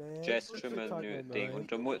Gesture-Menü-Ding. Und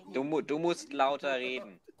du musst lauter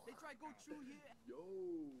reden.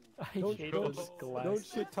 I hate those Don't glasses.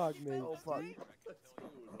 shit talk me.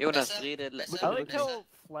 Jonas, rede I like how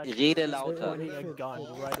Fletcher Rede is lauter. pointing a gun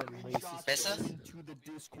right in Mace's Besser?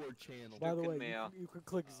 By the way, mehr. you can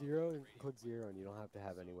click 0 and click 0 and you don't have to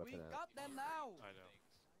have any weapon out.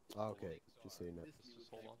 Oh, okay, just so you know.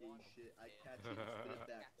 Shit, I catch it and spit it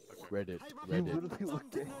back. Reddit, You Reddit. literally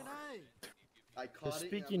looked at I They're caught it and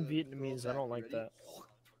speaking I'm gonna throw it Vietnamese, I back. don't You like ready? that.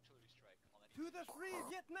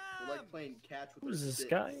 We're like playing catch with Who's our this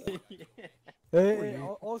sticks. guy? Hey,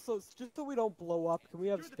 also, just so we don't blow up, can we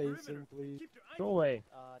have spacing, please? Go away.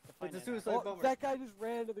 It's a suicide Oh, bomber. that guy just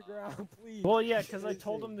ran to the ground, please. Well, yeah, because I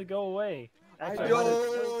told him to go away. Actually,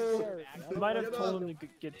 I might have told him to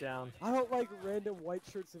get down. I don't like random white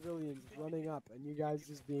shirt civilians running up and you guys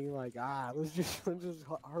just being like, let's just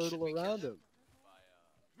hurdle around him.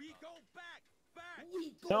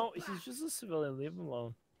 No, he's just a civilian. Leave him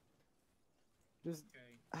alone. Just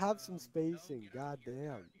have some spacing,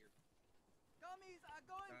 goddamn.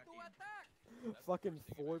 Fucking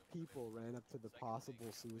 4 people ran up to the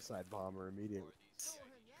possible suicide bomber immediately.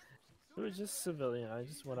 It was just civilian. I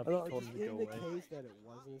just went up I and don't, told him to in go the away. case that it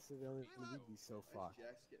wasn't a civilian, we'd be so fucked.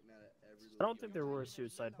 Jack's getting mad at every I don't little think thing. there were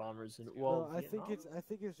suicide bombers in. No, Well, I think Vietnam?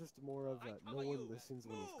 it's just more of a no one listens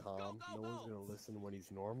when he's calm, no one's gonna listen when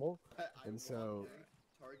he's normal, and so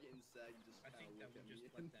Target and Sag just I kind think of that look we at just me,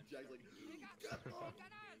 let and them Jack's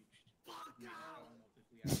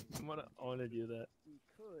like, I wanna do that. We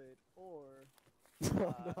could, or no,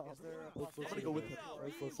 is there a let's possibility? listen I'm gonna go with to it. it.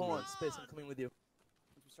 Let's listen Hold to on, it. Space. I'm coming with you.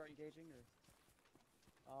 Once we start engaging, or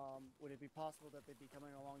would it be possible that they'd be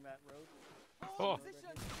coming along that road? Oh.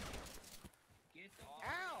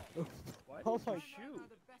 Ow! Why Oh did my- you shoot?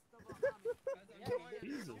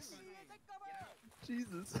 Jesus.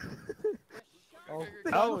 Jesus. Oh,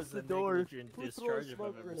 That was the a door. negligent Who throws discharge if smoke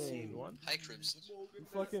I've ever grenades? seen one. Hi, Crimson. you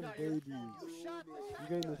fucking babies. You're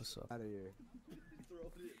getting this out of here.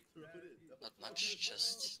 Not much,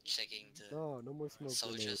 just checking the No, no more smoke grenades.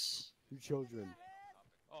 soldiers. You children.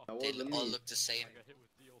 that They wasn't all me. look the same.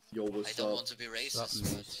 Yo, I what's don't up? want to be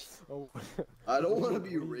racist, but Oh, I don't want to what be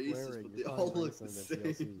are you racist, wearing? but they You're all probably look the racist on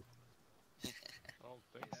that same. DLC. I don't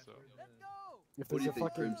think so. If What do there's you a think,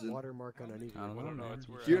 fucking Crimson? watermark on any of I your don't know. weapons-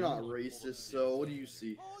 It's You're not racist, so what do you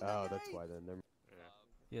see? Oh, that's why then. Never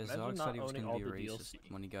Yeah, Imagine Zog not said he was owning gonna be all the racist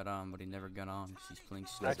DLC. when he got on, but he never got on because he's playing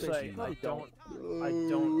Snake. Actually, I don't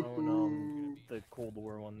own the Cold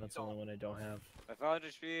War one. That's the only one I don't have. I found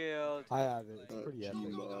a shield. I have it. It's pretty epic.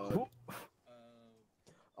 Gmod.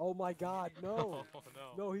 Oh my god, no! Oh,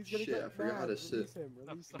 no. No, he's gonna Shit, get I forgot how mad. to Release sit. him,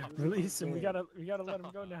 release him. Release him. We Yeah. gotta let him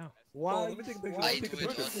go now. Why? let me take a picture. why I you do it push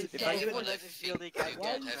on this If guy? I get anyone a I feel shield, I why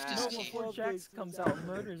get have mad. to No, speak. before Jax comes out and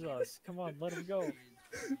murders us. Come on, let him go.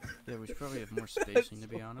 Yeah, we should probably have more spacing to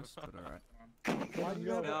be honest, but alright. Why do you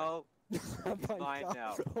have No, Oh it's my mine God,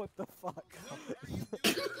 now. What the fuck?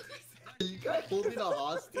 You guys holding a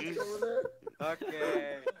hostage over there?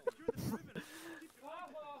 Okay.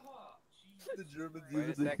 The Germans Wait a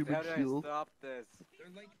use the sec, how human do I shield. stop this? They're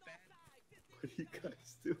like bad. What are you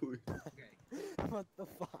guys doing? Okay. What the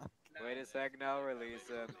fuck? Wait a sec, now release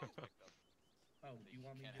him. Oh, do you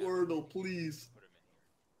want me to? Wordle, please.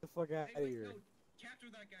 Get the fuck out Hey, of wait, here. no, capture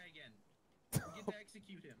that guy again. We get to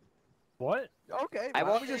execute him. What? Okay, I why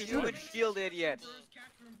want don't the we just shoot human him? shield, idiot.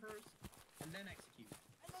 Capture him first, and then execute.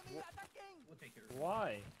 We'll take care of it.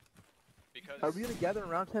 Why? Because Are we gonna gather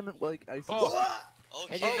around him and like I see?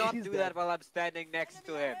 Can you not he's do dead. that while I'm standing next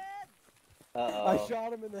to him? I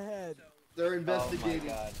shot him in the head. They're investigating.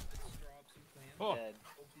 Oh. Dead.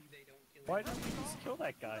 Why didn't we just kill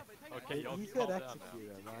that guy? Okay, y'all He calm said down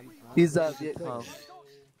execute him. He's Vietcong.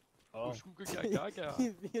 Oh.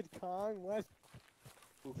 He's Vietcong? What?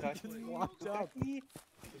 He just walked up.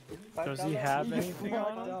 Does he have He just anything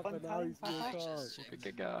on walked him? up and now he's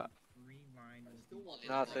Vietcong.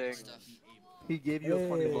 Nothing. He gave you a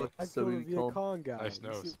funny Hey, look, I so killed a we told him. Vietcong guy. Nice You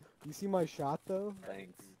nose. see- You see my shot though?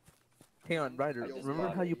 Thanks. Hang on, Ryder. Remember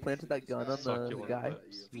how you planted that gun on the Succulent guy?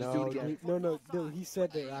 lips. Just do No, it again. no, he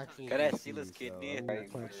said they're actual Can I PCs, steal his so kidney? I'm gonna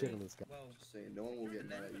plant shit on this guy. Just saying, no one will get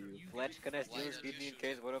mad at you. Fletch, can I steal his kidney in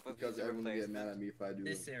case one of us Because needs a everyone will get mad replacement? at me if I do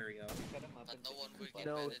This it. area. But no one will get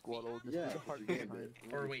No, mad at me. Squaddle. Just Yeah, put a heart because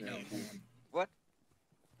behind. Or wait, no, hold on. What?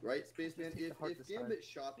 Right, Spaceman? Just If hard to Gambit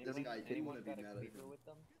shot this guy, he Anyone wouldn't be got a mad at him. creeper with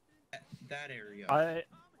them? That area. I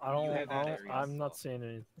You have that area. I'm not saying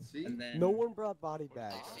anything. See? And then No one brought body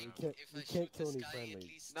bags. I think We if I can't shoot kill this any guy, at friendlies.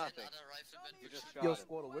 least Nothing. 10 other riflemen You will just shoot shot Yo, him.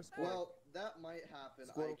 Squaddle, where's Squaddle? Well, that might happen.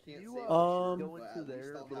 I Squaddle, can't you say. go but into at least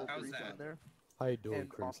their I'll little have How's brief that? in there. How you doing, and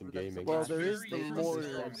Crimson offer them Gaming? some Well, there is Very the strong.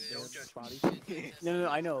 mortars. Don't judge Body. No,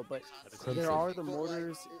 I know, but Crimson. there are the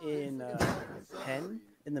mortars in Penn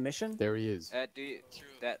in the mission. There he is. Do you,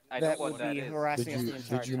 that I know That what would that be is. harassing us Did the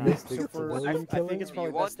entire you time. miss the So for, civilian I think killing? it's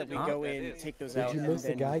probably You best that want we to go know in, what that take those Did out, you and miss the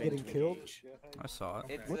then guy begin getting to killed? engage. I saw it.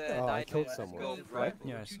 It's What the- a oh, I nine killed inch someone. scope Right? rifle.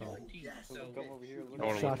 Yeah, I saw it. So, I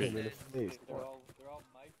wanna Shot look him in at the face.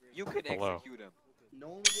 You can Hello. execute him. No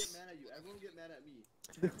one will get mad at you. Everyone will get mad at me.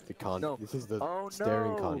 The This is the Oh,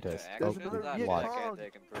 staring no. contest. There's Action another is not why? I Vietcong. can't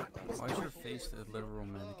take him prisoner. Why is your face the literal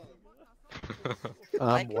mannequin?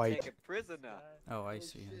 I I'm can white. take him prisoner. Oh, I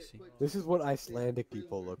see, I see. This is what Icelandic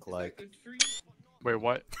people look like. good for you? Wait,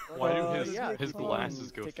 what? Why do his yeah, his you can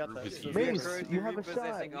glasses go take out through that his severe- ears? Mace, Currently you have a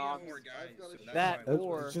repossessing shot. arms. More guys, so that's That why- That's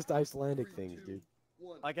or it's just Icelandic things, dude.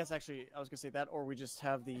 I guess actually I was gonna say that, or we just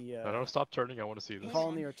have the No, no, stop turning. I want to see this. call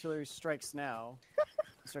in the artillery strikes now.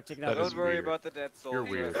 Start taking That out. is Don't worry weird. about the dead You're soldiers.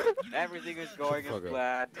 weird. Everything is going as Fuck up.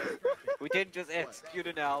 planned. We didn't just execute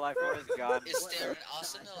an ally for his gun. Is there an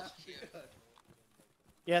arsenal here?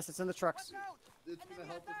 Yes, it's in the trucks. It's gonna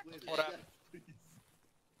help us later. What happened?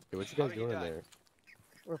 Hey, what you guys doing there?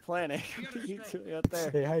 We're planning. What are you doing out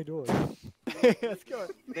there? Hey, how you doing? Let's go.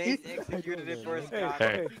 They executed him for his Hey, gun.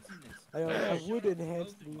 Hey. I would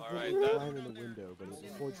enhance movement Alright, and that- climb in the window, but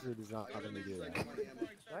unfortunately does not let me do that.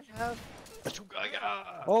 Do I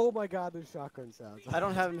have? Oh my god, there's shotgun sounds. I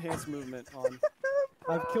don't have enhanced movement on.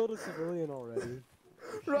 I've killed a civilian already.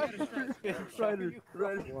 Ryder,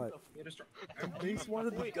 What? Mace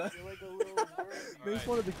wanted the gun. Mace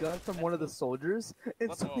wanted the gun from one of the soldiers, and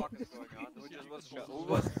What the so fuck is going on?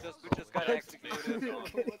 Who just got executed?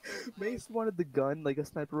 Mace wanted the gun, like a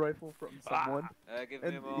sniper rifle from someone, Give me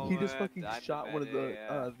and a moment. he just fucking I'm shot one of the ready,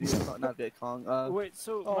 Vietcong, not Vietcong. Wait,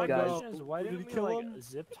 so Oh, my guys. question is, why Did didn't you we kill like him?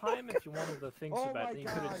 zip time if you wanted the thing so Oh bad? my Then you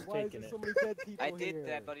could have god, just why is taken there it. so many dead people I here? did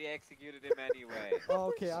that, but he executed him anyway. Oh,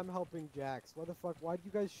 okay, I'm helping Jax. What the fuck? Why did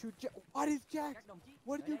you guys shoot Jax? What is Jax?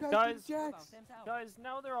 What did you guys Guys, do to Jax? Guys,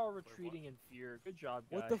 now they're all retreating in fear. Good job,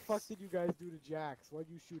 guys. What the fuck did you guys do to Jax? Why'd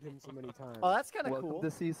you shoot him so many times? Oh, that's kind of Welcome cool. to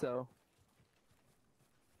CESO.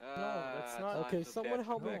 that's not- Okay, time to someone get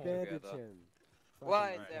help me back bandage together. him.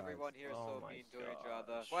 Why is Fucking everyone here Oh so my mean to each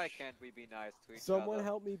other? gosh. Why can't we be nice to each Someone other?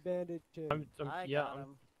 help me bandage him. I yeah, got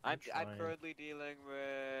him. I'm trying. currently dealing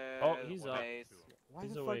with Oh, he's up. Mace. Why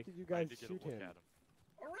He's the awake. fuck did you guys shoot him?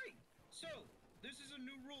 Alright, so this is a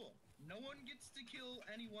new rule. No one gets to kill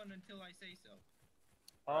anyone until I say so.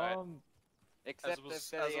 Right. Except As a if res-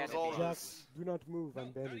 they're as a the result enemy. of Jax, do not move. I'm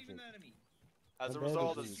Not bandaging. even the enemy. As a I'm result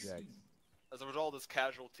of bandaging this, you, Jax. as a result of this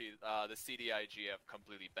casualty, the CDIG have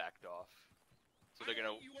completely backed off. So they're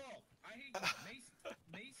gonna. You all. I hate you.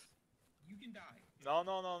 Mace, you can die. No.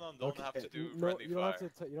 Don't have to do friendly you don't fire.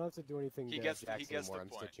 have to. You don't have to do anything. He to gets Jax the anymore. I'm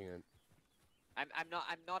point. stitching in. I'm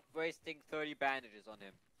not wasting 30 bandages on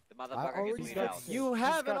him. The I motherfucker already gets bleed out. fixed You it.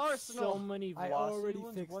 have an got arsenal. So many I velocity already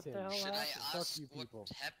ones? fixed What the him. hell Should I happened? Fuck ask you what people.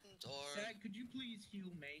 happened, or Zach, could you please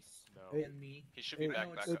heal Mace Hey, and me? He should be I back.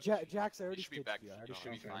 know Back it's- up. Jax, I already should be stitched back. you. I already He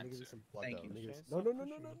should be stitched you. Let fine me give you soon. some blood Thank though. you. Let me give you Okay,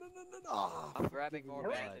 some... No. Ah, I'm grabbing more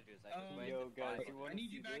Alright. bandages. I just wasted Yo, guys, five. you want I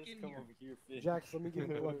need you back in here. Jax, let me give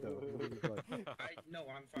you blood though. Let me give you blood. No,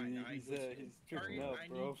 I'm fine. He's Target, tripping out, I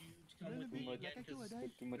bro. need you to come with me again because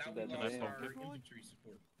Too much now of we that lost man. our infantry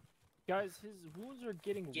support. Guys, his wounds are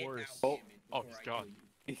getting Get worse. out, damn it, Oh, before he's I gone.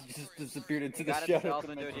 kill you. He just disappeared into You the got shadow. himself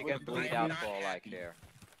into it, you get bleed I'm out not for all I happy. care.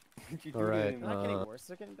 Alright, They're not getting worse.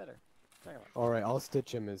 They're getting better. Hang on. alright, I'll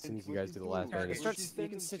stitch him as soon as you guys do the last Target, bandage. You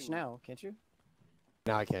can stitch now, can't you?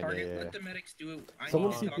 No, I can't. Target, Yeah. let the medics do it. I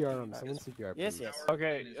Someone need to talk to CPR you him. Someone because CPR, Yes, please. yes.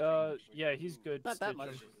 Okay, yeah, he's good. Not that Stitch much.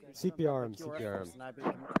 him. CPR him, Like your CPR him. efforts, and I've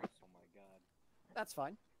been- That's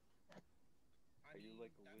fine. Are you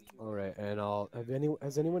like a wizard? Alright, and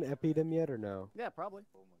has anyone epied him yet or no? Yeah, probably.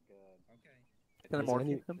 Oh my god. Okay.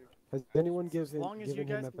 Has anyone As long as you given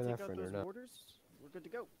him guys can take out epinephrine or those no? mortars, we're good to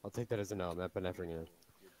go. I'll take that as a no. I'm epinephrine him.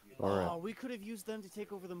 Oh, Alright. we could have used them to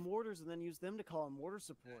take over the mortars and then use them to call in mortar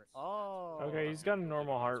support. Oh. Okay, he's got a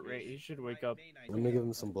normal heart rate. He should wake up. Let me give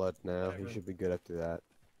him some blood now. He should be good after that.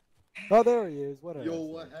 Oh, there he is. What? Yo,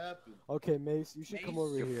 what happened? Okay, Mace, you should come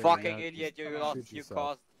over You here. fucking and, idiot! shoot You yourself.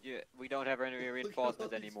 caused. We don't have any Look at all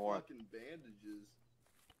reinforcements these anymore. fucking bandages.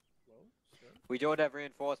 We don't have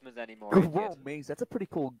reinforcements anymore. Whoa, idiot. Maze, that's a pretty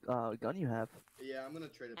cool gun you have. Yeah, I'm gonna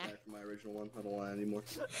trade it back for my original one. I don't want it anymore.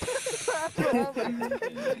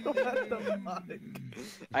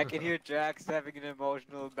 I can hear Jax having an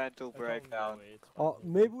emotional mental breakdown.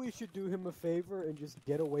 Maybe we should do him a favor and just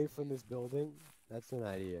get away from this building. That's an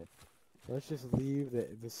idea. Let's just leave the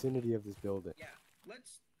vicinity of this building. Yeah,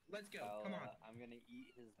 let's go. Come on. I'm gonna eat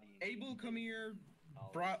his name. Abel, come here.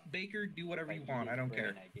 Baker, do whatever you want. I don't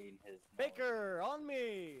care. Baker, on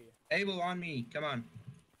me! Abel, on me. Come on.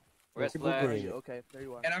 Where's People Flash? green. Okay, there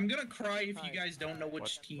you are. And I'm gonna cry if you guys don't know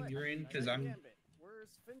which team you're in, because I'm. Where's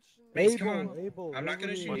Finch and- Mace, come on. Abel, I'm not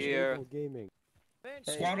gonna over shoot you. Here. Abel Gaming.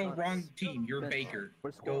 Finch. Swaddle, wrong team. You're Baker.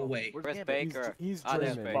 Go away. Where's Baker? He's Ah,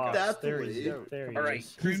 there's German. Baker. That's There the he way. is. There he Alright,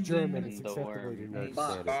 is. He's German. Crimson, It's The acceptable worm. to Mace,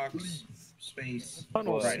 understand it. box, space,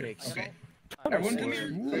 Tunnel Ryder. snakes. Okay. Tunnel Everyone come snakes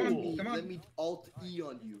here. rule. Come Let on. me Alt E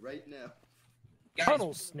on you right now.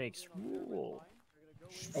 Tunnel snakes rule.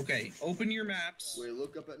 Okay, open your maps. Wait,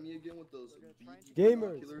 look up at me again with those beady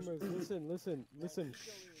Gamers, binoculars. listen.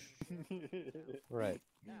 Right.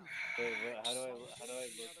 Wait, how do I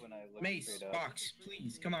look when I look Mace, straight up? box,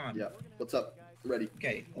 please, come on. Yeah. What's up? Ready.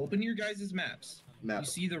 Okay, open your guys' maps. Map. You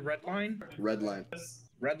see the red line? Red line.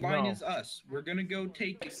 Red line No. is us. We're gonna go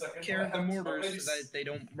take care of the mortars so that they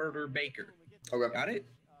don't murder Baker. Okay. Got it?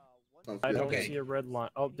 Sounds I good. don't Okay. see a red line.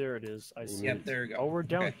 Oh, there it is. I see. Yep, it. there we go. Oh, we're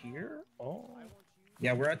down Okay. here? Oh.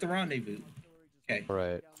 Yeah, we're at the rendezvous. Okay.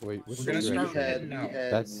 Right. Wait, which We're gonna one's start right? heading We out.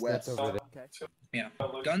 head That's west. over there. Yeah.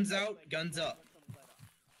 Guns out, guns up.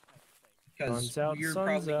 Because Guns out, you're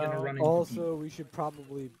sun's probably gonna out. run into Also, we should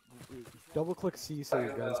probably double-click C so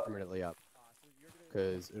your gun's permanently up.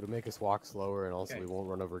 Because it'll make us walk slower, and also Okay. we won't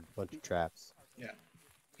run over a bunch of traps. Yeah.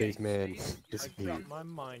 Spaceman, I disappear. got my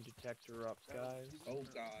mine detector up, guys. Oh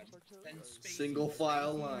god. Then spacing. Single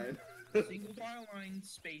file line. Single file line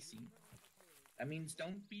spacing. That means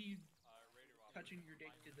don't be touching your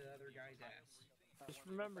dick to the other guy's ass. Just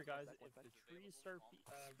remember, guys, if the trees start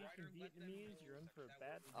speaking Vietnamese, you're in for a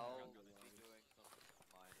bad time.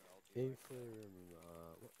 A for,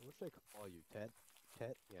 what should I call you? Ted?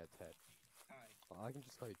 Ted? Yeah, Ted. Hi. I can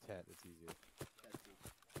just call you Ted, it's easier.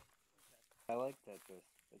 I like Tetris.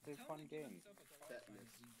 It's a fun game. Tetanus.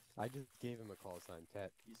 I just gave him a call sign,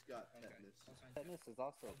 Ted. He's got tetanus. Tetris is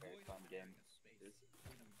also a very fun game. Is-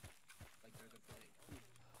 Like there's a plague.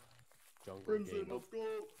 Jungle Crimson, game. let's go.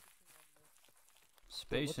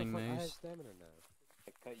 Spacing What the fuck? I have maze. stamina now.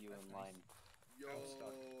 I cut you in line. Yo.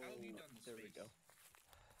 How have you done this? There we space? go.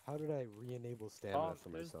 How did I re-enable stamina for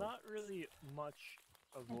There's myself? not really much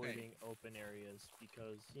avoiding open areas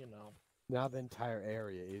because, you know. Now the entire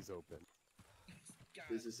area is open. God,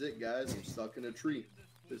 This is it, guys. I'm stuck in a tree.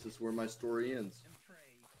 This is where my story ends. and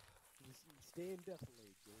pray. Just stay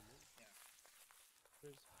indefinitely, gamer.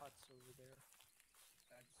 There's huts over there.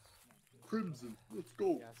 That's not good. Crimson, let's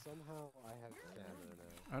go. Yeah, somehow I have stamina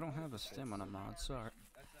now. I don't have a stamina mod, sorry.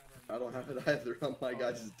 That's not our I don't have it either. Oh my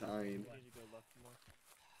god, is dying. I need to go left more.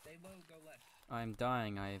 Stay low, go left. I'm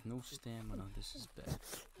dying, I have no stamina, this is bad.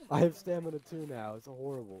 I have stamina too now, it's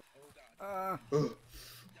horrible. Oh god.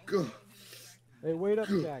 Go. Hey, wait up,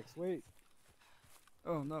 Jax. Wait.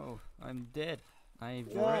 Oh no, I'm dead. I've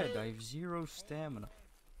Yeah. red. I have 0 stamina.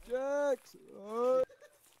 Jax.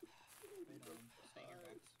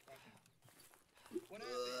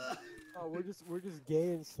 Oh, we're just gay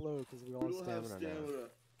and slow because we all We don't have stamina now.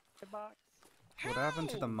 stamina. What happened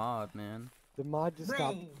to the mod, man? The mod just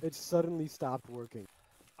stopped. It suddenly stopped working.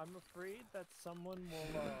 I'm afraid that someone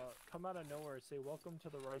will come out of nowhere and say, "Welcome to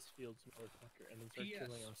the rice fields, motherfucker," and then start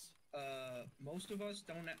killing us. Most of us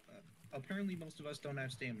don't. Apparently, most of us don't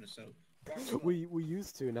have stamina. So we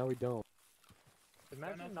used to. Now we don't.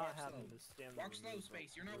 Imagine not having this stamina. Walk slow,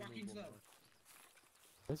 Space. You're not walking slow.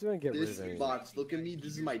 Let's go and get rid This of it. box, look at me.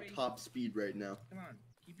 This is my top speed right now. Come on,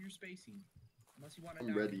 keep your spacing. Unless you want to.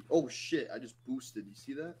 I'm ready. Oh shit! I just boosted. You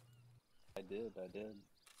see that? I did.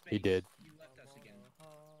 He did. You left us again.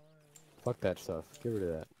 Fuck that stuff. Get rid of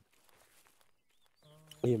that.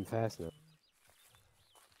 I'm fast now.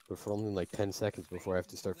 But for only like 10 seconds before I have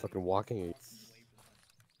to start fucking walking again.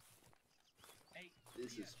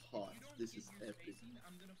 This is hot. This is epic.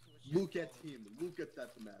 Look at him. Look at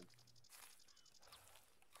that man.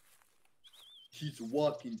 He's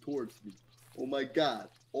walking towards me. Oh my god.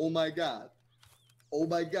 Oh my god. Oh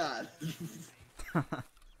my god.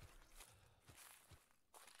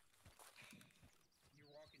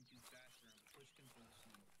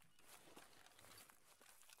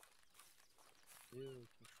 Ew,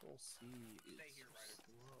 Control C is Stay here, Ryder.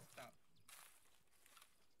 slow. Stop.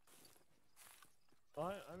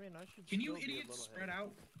 Well, I mean, I should. Can you still be a idiots little spread ahead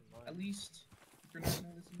out? in mine. At least if you're not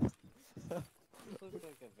listening. This looks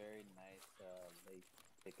like a very nice lake.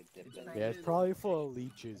 Take a dip in. Yeah, it's probably full of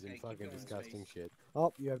leeches and Okay, keep fucking going, disgusting Space. shit.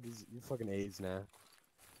 Oh, you have you fucking AIDS now.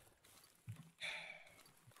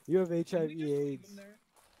 You have HIV/AIDS.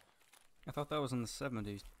 I thought that was in the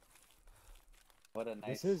 70s. What a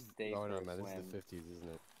nice This is day no, for a man. This swim. is the 50s, isn't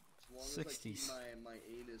it? As long as I keep 60s. my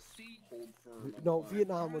anus hold firm. I'm No, fine.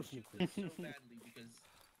 Vietnam was from the 50s.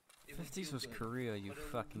 50s was Korea, you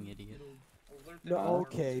fucking idiot. No,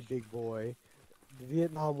 okay, big boy.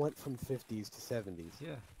 Vietnam went from 50s to 70s.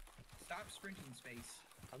 Yeah. Stop sprinting, Space.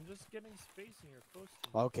 I'm just getting space and you're close to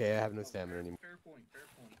me. Okay, I have no stamina anymore. Fair point. Fair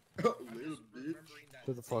point. Little bitch.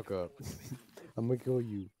 Shut the fuck up. I'm gonna kill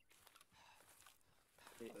you.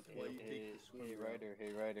 That's why you take the swim route.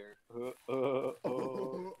 Hey Ryder.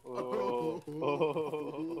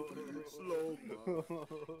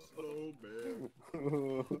 Slow man.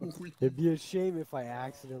 It'd be a shame if I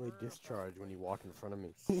accidentally discharge when you walk in front of me.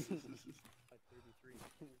 Right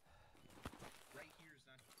here is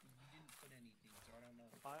not. You didn't put anything, so I don't know.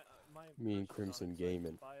 My Me and impression's on Crimson it's like,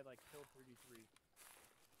 Gaming. By like kill 33.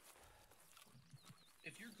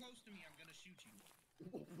 If you're close to me, I'm gonna shoot you.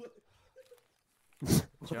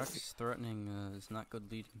 Jack's threatening is not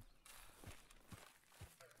good leading.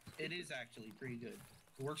 It is actually pretty good.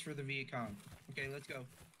 It works for the Vietcong. Okay, let's go.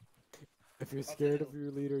 If you're scared of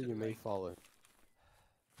your leader, you may follow.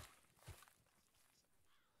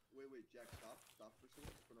 Wait, Jack, stop for a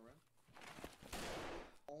second. Turn around.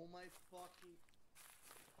 Oh my fucking.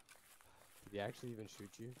 Did he actually even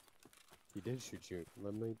shoot you? He did shoot you.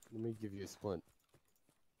 Let me give you a splint.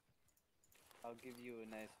 I'll give you a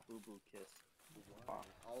nice boo-boo kiss. I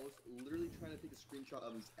was literally trying to take a screenshot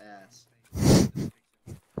of his ass.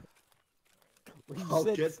 I'll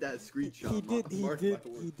get that screenshot.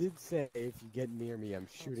 He did say if you get near me, I'm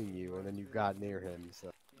shooting you, and then you got near him.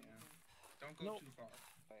 So. Yeah. Don't go too far.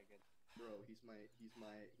 Bro, he's my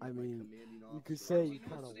I mean, commanding officer. you could say you You know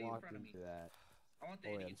kind what, of stay in walked front of me. into that. I want the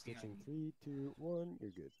Oh, yeah, I'm idiots behind switching. me. 3, 2, 1.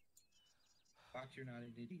 You're good. Fox, you're not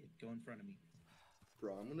an idiot. Go in front of me.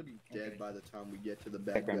 Bro, I'm gonna be dead Okay. by the time we get to the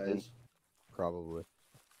bad Crimson. guys. Probably.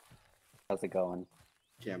 How's it going?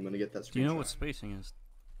 Okay, I'm gonna get that screenshot. Do you know what spacing is?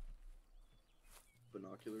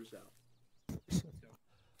 Binoculars out.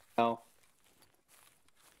 No.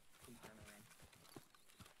 Please turn around.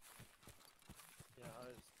 Yeah,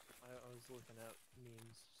 I was looking at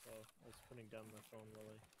memes, so I was putting down my phone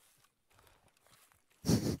really.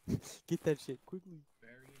 Get that shit quickly.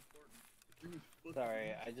 Very important.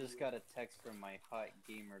 Sorry, I just got a text from my hot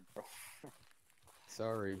gamer girlfriend.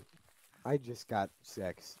 Sorry. I just got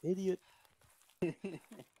sex. Idiot. Alright,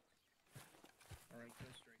 go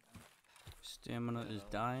straight now. Stamina is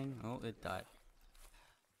dying. Oh, it died.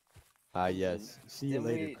 Ah, yes. See you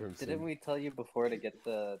later, Crimson. Didn't we tell you before to get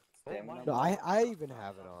the stamina? No, I even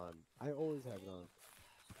have it on. I always have it on.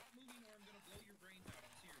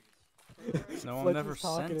 No one Fletch never was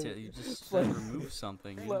talking sent and- it. You just Fletch- said remove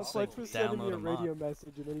something. You just Fletch like was sending me download a a mod. radio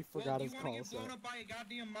message and then he forgot Well, his you wanna call get blown set. up by a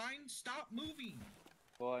goddamn mine? Stop moving!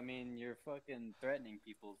 Well, I mean, you're fucking threatening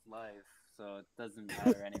people's life, so it doesn't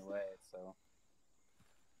matter anyway. So.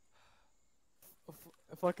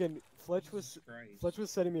 Fucking Fletch was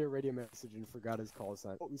sending me a radio message and forgot his call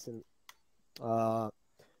sign. What we sent?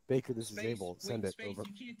 Baker, this is Abel. Send it over.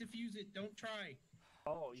 You can't defuse it. Don't try.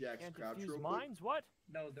 Oh, you Jack's can't crouch defuse real quick. mines? What?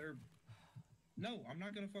 No, they're. No, I'm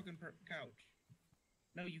not gonna fucking couch.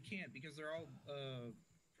 No, you can't because they're all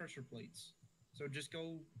pressure plates. So just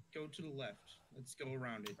go to the left. Let's go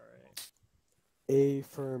around it. All right. A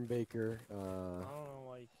firm Baker. I don't know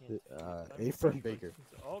why you can't. A firm Baker.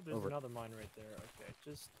 Oh, there's over. another mine right there. Okay,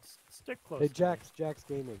 just stick close. Hey, to Jack's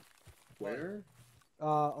Gaming. Where?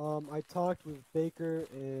 I talked with Baker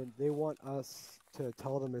and they want us to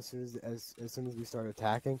tell them as soon as we start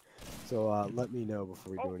attacking. So let me know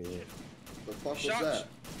before we do anything. The fuck was that?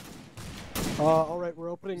 All right, we're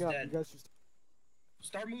opening He's up. dead. You guys just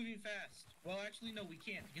Start moving fast. Well, actually, no, we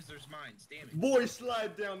can't because there's mines. Damn it. Boy,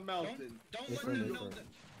 slide down mountain. Don't Hey, let friend, them hey, know friend.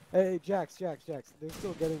 that. Hey, Jax. They're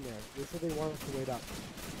still getting there. They said they want us to wait up.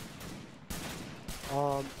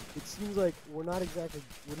 It seems like we're not exactly.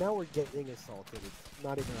 Now we're getting assaulted. It's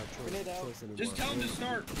not even our choice anymore. Just tell them to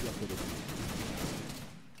start.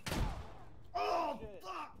 Oh,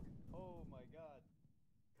 fuck! Oh my god.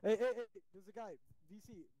 Hey, there's a guy.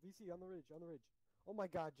 VC on the ridge. Oh my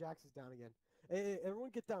god, Jax is down again. Hey,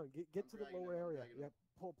 everyone get down. Get to the lower area. Yep.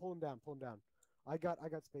 Pull him down. I got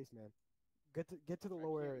Spaceman. Get to the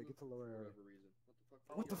lower area. Get to the lower area.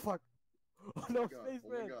 What the fuck? Oh no,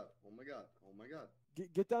 Spaceman. Oh my god.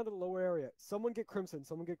 Get down to the lower area. Someone get Crimson.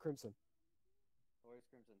 Where's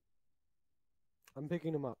Crimson? I'm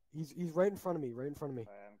picking him up. He's right in front of me. Alright, I'm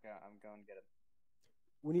going to get him.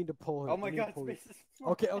 We need to pull him. Oh my god, Space is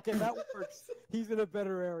Okay, that works. He's in a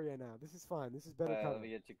better area now. This is fine. This is better cover. Let me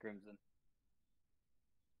get you Crimson.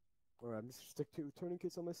 Alright, I'm just stick to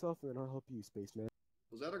tourniquets on myself and then I'll help you, Spaceman.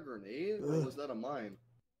 Was that a grenade or was that a mine?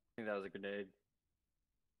 I think that was a grenade.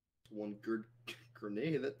 One good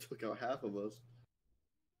grenade that took out half of us.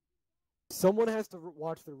 Someone has to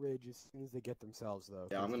watch the ridge as soon as they get themselves, though.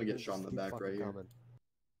 Yeah, I'm gonna get shot in the back right here. Coming.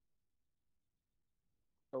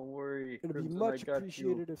 Don't worry. It'd be much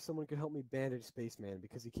appreciated if someone could help me bandage Spaceman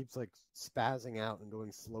because he keeps like spazzing out and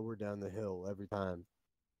going slower down the hill every time.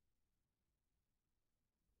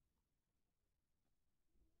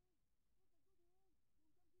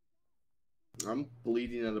 I'm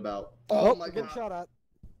bleeding at about. Oh my getting god! Shot at.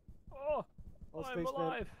 Oh, I'm Spaceman.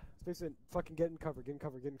 alive. Spaceman, fucking get in cover.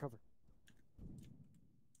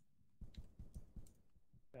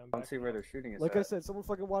 I don't see where they're shooting us Like at. I said, someone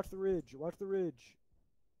fucking watch the ridge.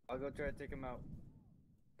 I'll go try to take him out.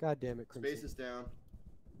 God damn it, Crimson. Space is down.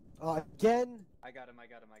 Again? I got him.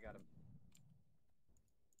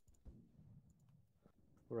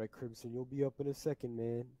 Alright, Crimson, you'll be up in a second,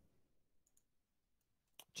 man.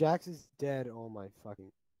 Jax is dead. Oh my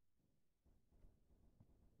fucking.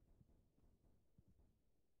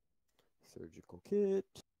 Surgical kit.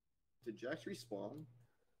 Did Jax respawn?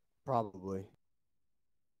 Probably.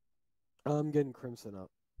 I'm getting Crimson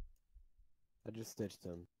up. I just stitched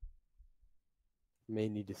him. May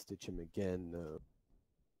need to stitch him again, though.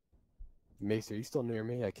 Mace, are you still near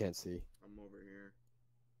me? I can't see. I'm over here.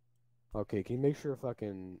 Okay, can you make sure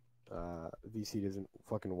fucking VC doesn't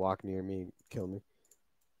fucking walk near me and kill me?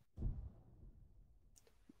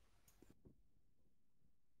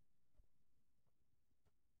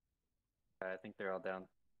 I think they're all down.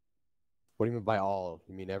 What do you mean by all?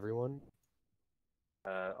 You mean everyone?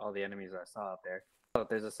 All the enemies I saw out there. Oh,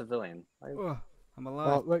 there's a civilian. I'm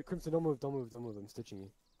alive. Wait, Crimson, don't move. I'm stitching you.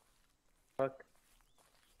 Fuck.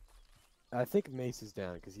 I think Mace is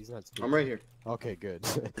down because he's not speaking. I'm right here. Okay, good.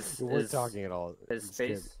 We weren't talking at all. Is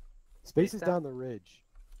Space? Space is down the ridge.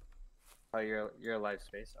 Oh, you're alive,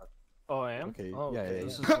 Space. Okay. Oh, I am? Okay, oh, yeah.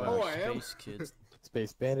 This is Oh, I am. Space Kids.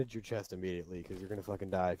 Space, bandage your chest immediately because you're gonna fucking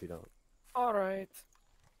die if you don't. Alright.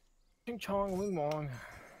 Ching chong, wing wong.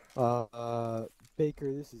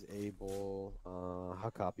 Baker, this is Abel. How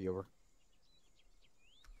copy over?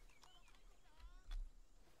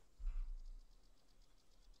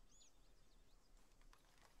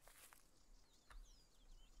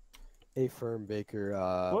 A firm Baker.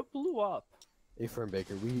 What blew up? A firm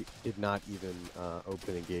Baker. We did not even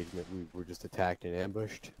open engagement. We were just attacked and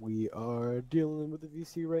ambushed. We are dealing with the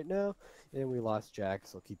VC right now, and we lost Jack.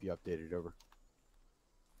 So I'll keep you updated. Over.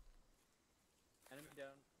 Enemy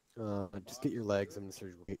down. Just get your legs. I'm gonna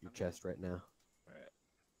surgical get your chest right now. Alright.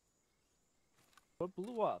 What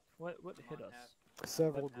blew up? What hit us?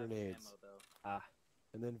 Several grenades. Ammo,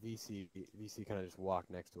 and then VC kind of just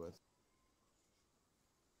walked next to us.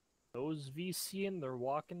 Those VC and they're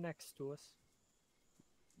walking next to us.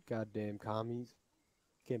 Goddamn commies.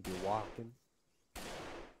 Can't be walking.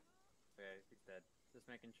 Okay,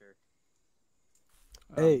 making sure.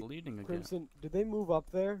 Hey, I'm bleeding again. Crimson, did they move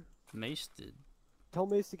up there? Mace did. Tell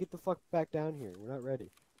Mace to get the fuck back down here. We're not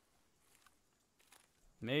ready.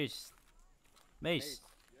 Mace. Mace.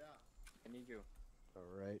 Yeah. I need you.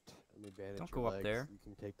 Alright, let me bandage Don't your go up legs. there. You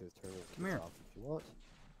can take those tourniquets Come here. off if you want.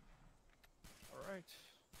 Alright.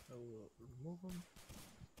 I will remove them.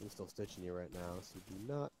 I'm still stitching you right now, so do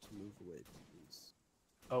not move away, please.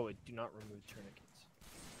 Oh, wait, do not remove tourniquets.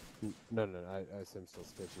 No, I am still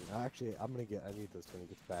stitching. Actually, I need those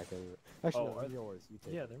tourniquets back. Actually, no, they're yours. You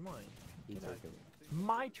take Yeah, them. they're mine. You Get take out. them.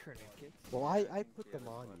 My tourniquets. Well, I put them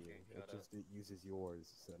on you. It uses yours,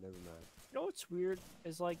 so never mind. You know what's weird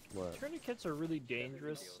is like What? tourniquets are really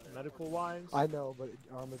dangerous medical wise. I know, but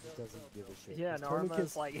Arma just doesn't give a shit. Yeah, 'Cause no, Arma's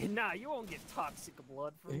tourniquets- like, nah, you won't get toxic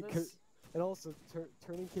blood from this. And also,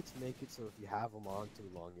 tourniquets make it so if you have them on too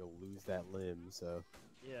long, you'll lose that limb. So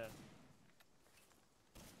Yeah.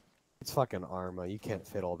 it's fucking Arma. You can't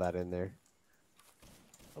fit all that in there.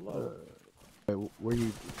 Hello. Wait, where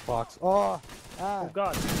you box? Oh, ah. Oh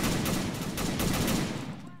God.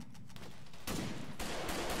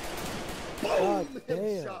 God Boom! damn.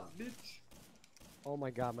 Headshot, bitch. Oh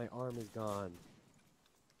my God, my arm is gone.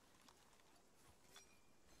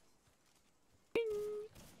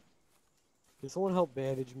 Can someone help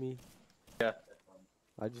bandage me? Yeah.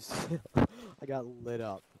 I just, I got lit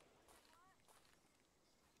up.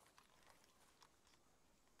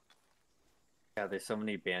 Yeah, there's so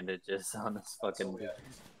many bandages on this fucking.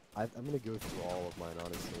 I'm gonna go through all of mine,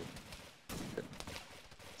 honestly.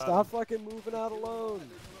 Stop fucking moving out alone!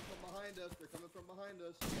 They're coming from behind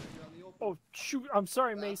us. You gotta get out in the open. Oh shoot! I'm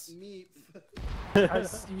sorry, That's Mace. meat.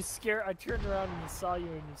 You scared. I turned around and saw you,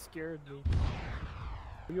 and you scared me.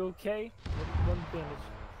 Are you okay? One bandage.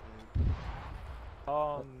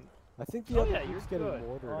 I think the other yeah, group's you're getting good.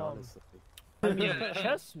 mortared, honestly. I mean, your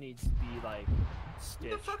chest needs to be like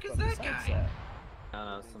stitched. Who the fuck is but that besides guy? I don't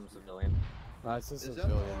know, some civilian. It's just Is a that the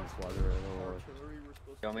civilian squadron. I don't know. artillery we're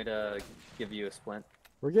supposed You want me to give you a splint?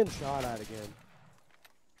 We're getting shot at again.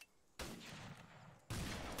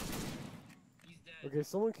 Okay,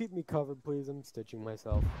 someone keep me covered, please. I'm stitching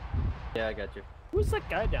myself. Yeah, I got you. Who's that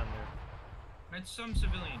guy down there? That's some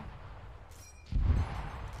civilian.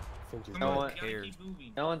 Finch is Come No on, one we gotta keep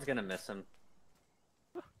moving. No one's gonna miss him.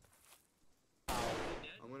 I'm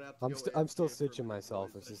gonna have to I'm still stitching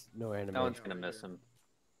myself. It's just no No one's animation. gonna miss him.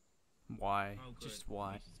 Why? Oh, good. Just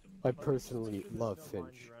why? Mace is coming. I personally There's love no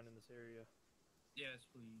lines Finch. around in this area. Yes,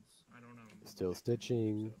 please. I don't know. Still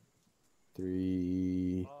stitching.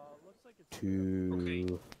 3, Looks like it's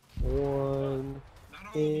 2, 1, Not all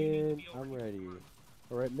of you need to and be over I'm here. ready. Come on.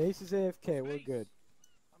 Alright, Mace is AFK. We're Mace. good.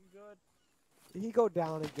 I'm good. Did he go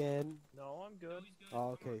down again? No, I'm good. No, he's good.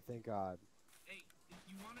 Oh, okay, thank God. Hey, if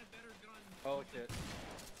you want a better gun. Oh shit.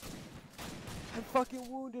 I'm fucking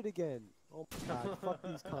wounded again. Oh my God, fuck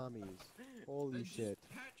these commies. Holy Then shit. Just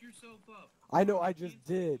pat yourself up. I know, You I can't just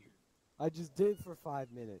sit did. here. I just did for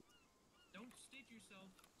 5 minutes. Don't stitch yourself.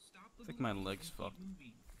 Stop the I think my bleeding leg's and keep fucked.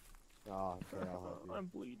 moving. Oh, okay, I'll help you. I'm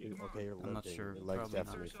bleeding. Okay, you're I'm not limping. sure, Your leg's probably not.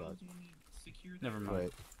 definitely Ourselves fucked. when we secure that Never mind. road.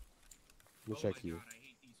 Wait. Let me Oh check my you. God, I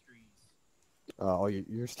hate these trees.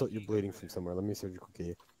 You're bleeding from somewhere. Let me surgical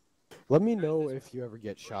key. Let me know if you ever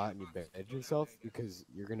get shot and you bandage yourself, because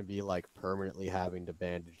you're gonna be like permanently having to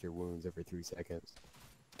bandage your wounds every 3 seconds.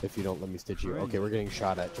 If you don't let me stitch you. Okay, we're getting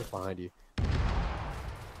shot at just behind you.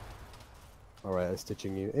 Alright, I'm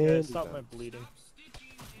stitching you. Yeah, And stop you're my done. bleeding. Stop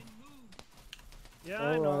stitching and move. Yeah,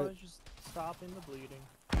 I know. Alright. It's just stopping the bleeding.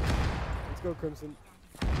 Let's go, Crimson.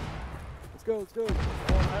 Let's go, let's go.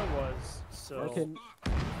 Well, I was, so... Okay,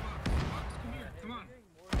 Fox, come here. Come on.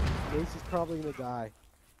 Mace is probably gonna die.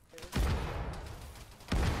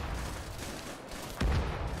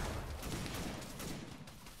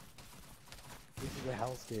 This is a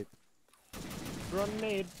hellscape.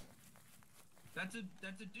 Grenade. That's a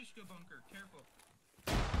Dishka bunker. Careful.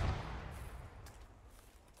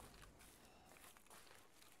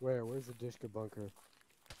 Where's the Dishka bunker?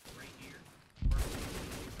 Right here.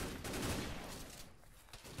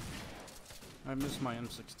 I missed my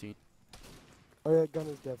M16. Oh yeah, gun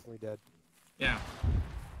is definitely dead. Yeah.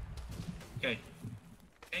 Okay.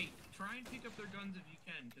 Hey, try and pick up their guns if you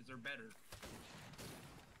can, because they're better.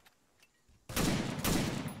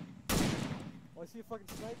 Oh, I see a fucking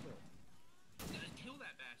sniper. Kill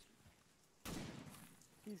that bastard.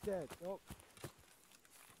 He's dead. Oh.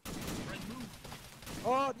 Red, move.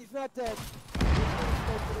 Oh, he's not dead. He's got a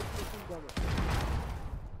sniper with a machine gunner.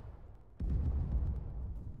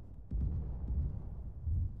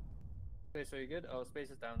 Okay, so you good? Oh, space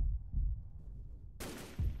is down.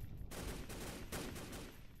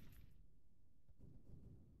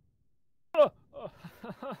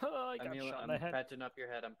 got shot in I'm the head. patching up your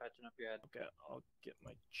head. I'm patching up your head. Okay, I'll get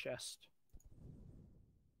my chest.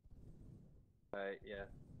 Alright, yeah.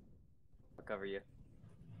 I'll cover you.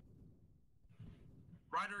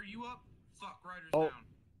 Ryder, are you up? Fuck, Ryder's Oh. down.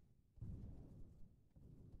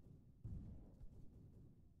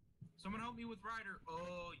 Someone help me with Ryder.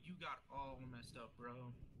 Oh, you got all messed up, bro.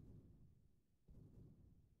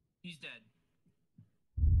 He's dead.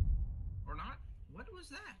 Or not? What was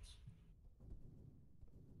that?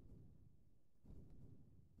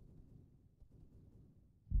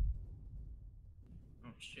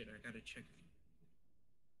 Oh shit, I gotta check.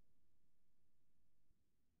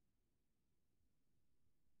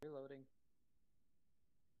 Reloading.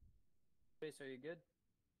 Space, are you good?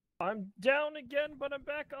 I'm down again, but I'm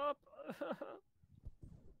back up.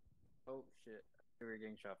 Oh shit. Where are you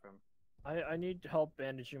getting shot from? I need help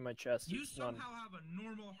bandaging my chest. You It's somehow none. have a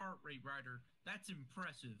normal heart rate, Ryder. That's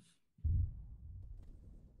impressive.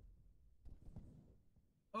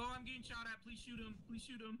 Oh, I'm getting shot at. Please shoot him. Please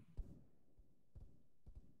shoot him.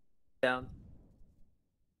 Down.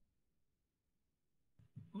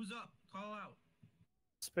 Who's up? Call out.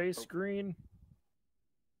 Space green.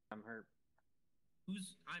 I'm hurt.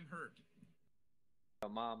 I'm hurt. Oh,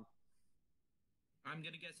 Mom. I'm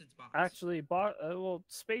gonna guess it's Box. Actually, well,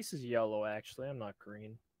 space is yellow. Actually, I'm not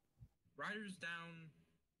green. Ryder's down.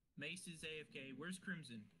 Mace is AFK. Where's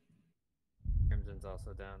Crimson? Crimson's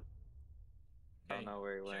also down. I don't know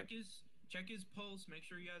where he went. Check his pulse. Make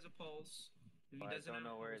sure he has a pulse. If he I doesn't don't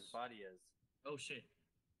have know where his pulse- body is. Oh shit.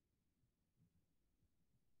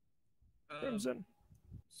 Crimson.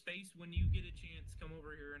 Space, when you get a chance, come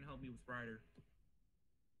over here and help me with Ryder.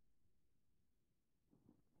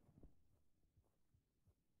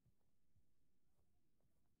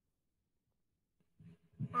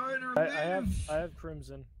 Ryder, I have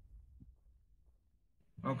crimson.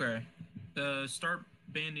 Okay. Start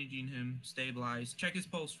bandaging him. Stabilize. Check his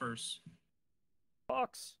pulse first.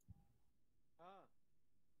 Fox.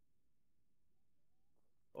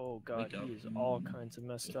 Oh god, he is all kinds of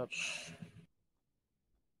messed up.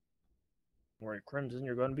 Don't worry, Crimson,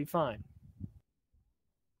 you're going to be fine.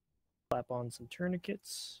 Slap on some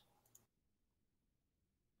tourniquets.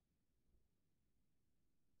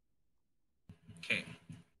 Okay.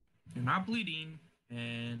 You're not bleeding,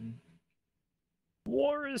 and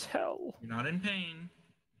war is hell. You're not in pain,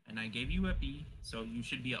 and I gave you epi, so you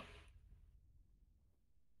should be up.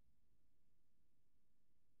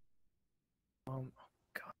 God.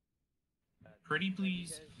 Pretty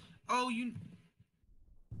please. Oh, you.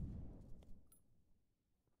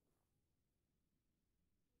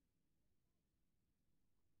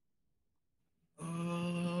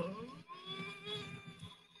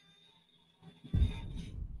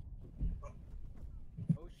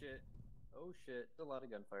 Oh shit. Oh shit. There's a lot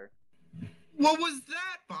of gunfire. What was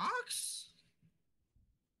that, Box?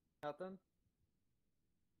 Nothing.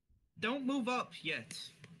 Don't move up yet.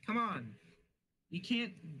 Come on. You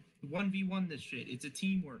can't 1v1 this shit. It's a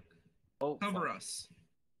teamwork. Oh, cover fuck. us.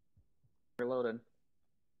 Reloading.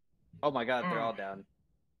 Oh my god, they're all down.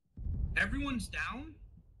 Everyone's down?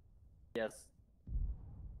 Yes.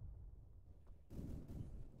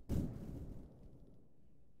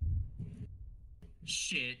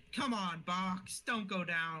 Shit. Come on, Box. Don't go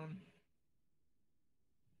down.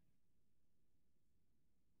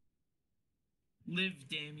 Live,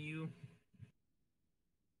 damn you.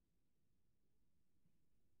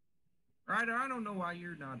 Ryder, I don't know why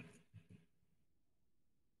you're not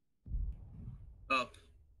up.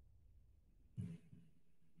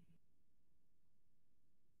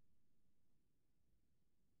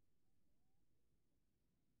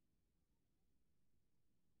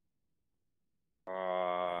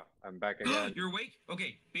 I'm back again. You're awake?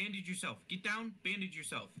 Okay, bandage yourself. Get down, bandage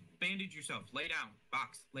yourself. Bandage yourself. Lay down.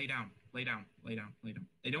 Box. Lay down. Lay down. Lay down. Lay down.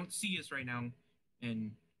 They don't see us right now,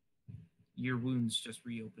 and your wounds just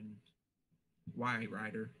reopened. Why,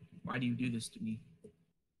 Ryder? Why do you do this to me?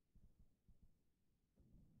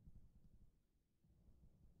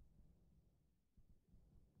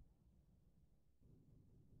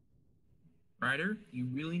 Ryder, you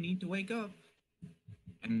really need to wake up.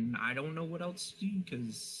 And I don't know what else to do,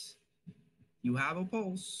 because you have a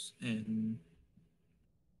pulse, and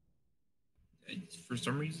for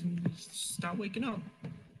some reason, stop waking up.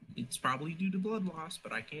 It's probably due to blood loss,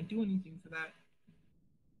 but I can't do anything for that.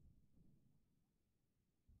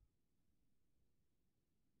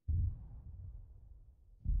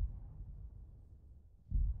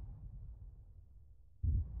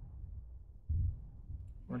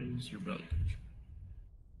 What is your blood pressure?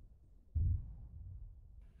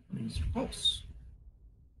 What is your pulse?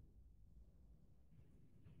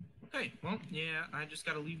 Okay. Okay, well, yeah, I just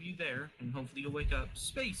gotta leave you there, and hopefully you'll wake up.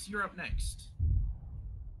 Space, you're up next.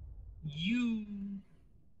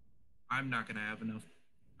 I'm not gonna have enough.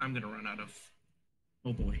 I'm gonna run out of...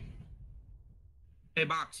 Oh boy. Hey,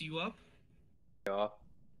 Box, you up? Yeah.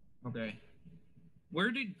 Okay. Where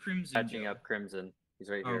did Crimson Catching go? up Crimson. He's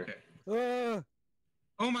right here. Okay.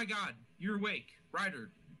 Oh my god, you're awake. Ryder,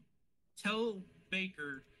 tell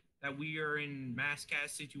Baker that we are in mass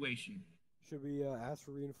cast situation. Should we ask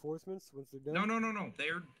for reinforcements once they're done? No.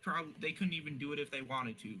 They couldn't even do it if they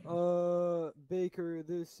wanted to. Baker,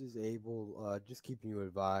 this is Abel. Just keeping you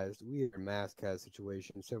advised. We are in a mass cast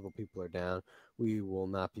situation. Several people are down. We will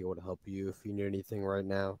not be able to help you if you need anything right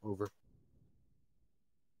now. Over.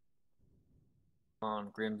 Come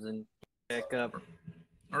on, Crimson. Back up.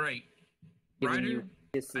 Alright. Giving Ryder, you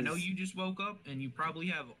kisses. I know you just woke up and you probably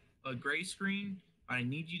have a gray screen. I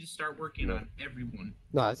need you to start working on everyone.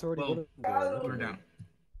 No, it's already You're down.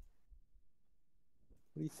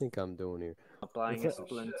 What do you think I'm doing here? Applying a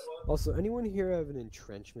splint. Also, anyone here have an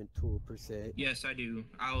entrenchment tool per se? Yes, I do.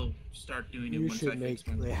 I'll start doing it You once should I make,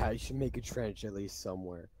 fix my... yeah, you should make a trench at least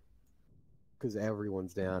somewhere. Because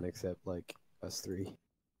everyone's down except, like, us three.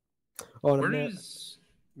 Oh, Where is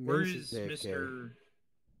AFK. Mr.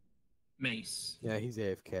 Mace? Yeah, he's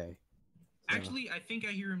AFK. Actually, I think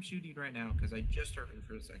I hear him shooting right now because I just heard him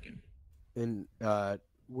for a second. And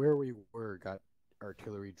where we were got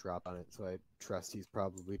artillery drop on it, so I trust he's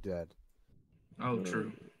probably dead. Oh,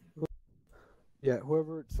 true. Yeah,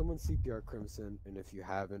 someone CPR Crimson, and if you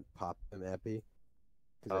haven't, pop them epi.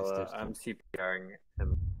 I'm CPRing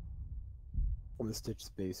him. I'm gonna stitch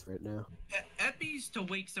space right now. Epi's to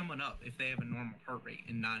wake someone up if they have a normal heart rate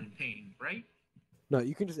and not in pain, right? No,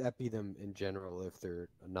 you can just epi them in general if they're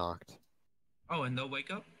knocked. Oh, and they'll wake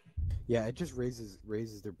up? Yeah, it just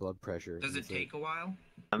raises their blood pressure. Does it take a while?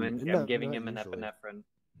 I'm giving him an epinephrine.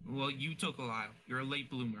 Well, you took a while. You're a late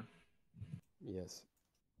bloomer. Yes.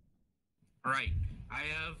 Alright,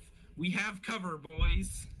 we have cover,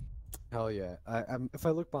 boys. Hell yeah. If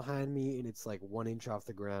I look behind me and it's like 1 inch off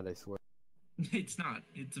the ground, I swear. It's not.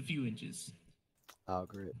 It's a few inches. Oh,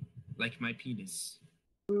 great. Like my penis.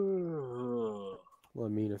 Well, I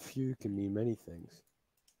mean, a few can mean many things.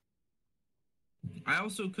 I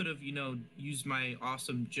also could have, used my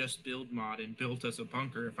awesome Just Build mod and built us a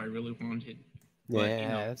bunker if I really wanted. But,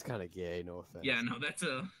 yeah, that's kind of gay, no offense. Yeah, no, that's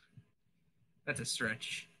a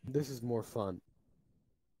stretch. This is more fun.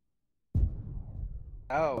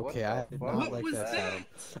 Oh, okay, I did not like that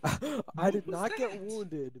sound. I did not get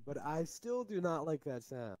wounded, but I still do not like that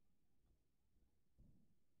sound.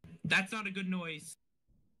 That's not a good noise.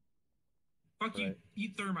 Fuck you,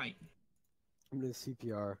 eat thermite. I'm gonna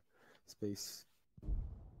CPR space.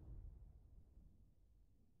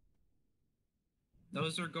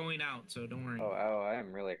 Those are going out, so don't worry. Oh, I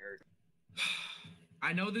am really hurt.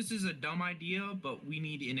 I know this is a dumb idea, but we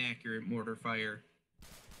need inaccurate mortar fire.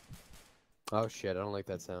 Oh shit, I don't like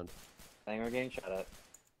that sound. I think we're getting shot at.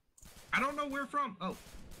 I don't know where from. Oh.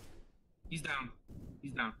 He's down.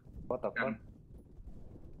 He's down. What the fuck?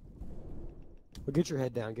 Well, get your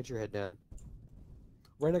head down, get your head down.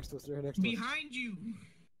 Right next to us, right next to us. Behind you!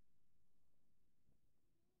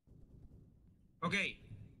 Okay.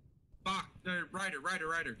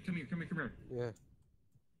 Ryder. Come here. Yeah.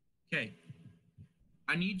 Okay.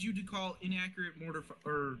 I need you to call inaccurate mortar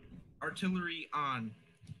or artillery on.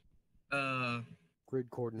 Grid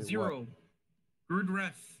coordinate 0. Grid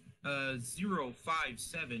ref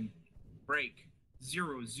 057 break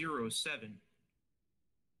 007.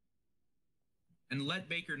 And let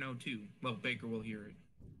Baker know too. Well, Baker will hear it.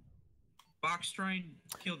 Box, try and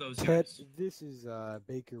kill those guys. This is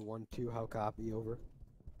Baker 1-2. How copy? Over.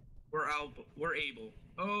 We're able.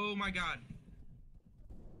 Oh my god.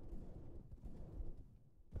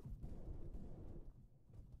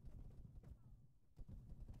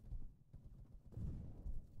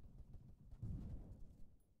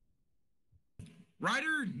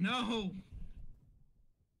 Ryder, no.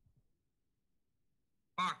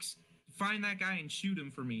 Box, find that guy and shoot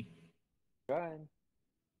him for me. Trying.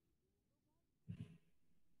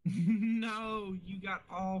 No, you got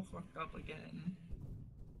all fucked up again.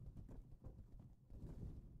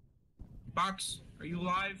 Box, are you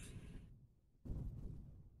alive?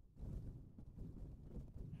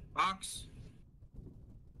 Box?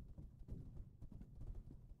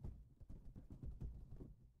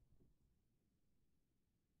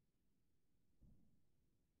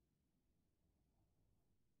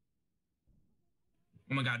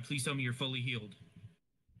 Oh my god, please tell me you're fully healed.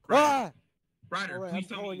 Ryder, please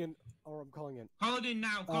tell me. I'm calling in. Call it in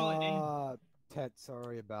now, call it in. Tet,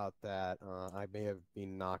 sorry about that. I may have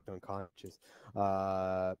been knocked unconscious.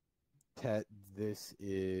 Tet, this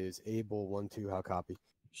is Able 1-2. How copy?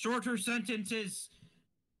 Shorter sentences.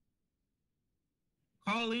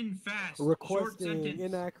 Call in fast. Short Requesting sentence.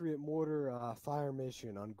 inaccurate mortar fire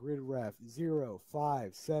mission on grid ref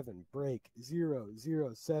 057 break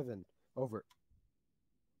 007. Over.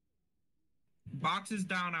 Box is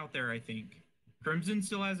down out there, I think. Crimson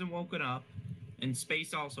still hasn't woken up, and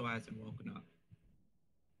Space also hasn't woken up.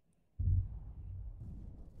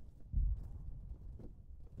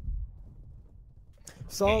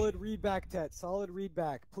 Solid read back, Tet. Solid read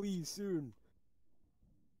back. Please, soon.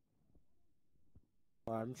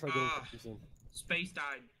 Alright, I'm trying to get Crimson. Space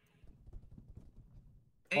died.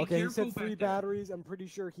 Hey, Okay, he careful said 3 back there. batteries. I'm pretty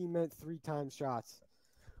sure he meant 3 times shots.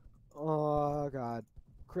 Oh, God.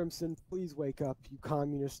 Crimson, please wake up, you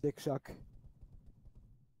communist dick suck.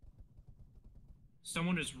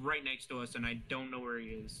 Someone is right next to us, and I don't know where he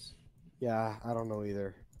is. Yeah, I don't know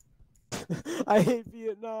either. I hate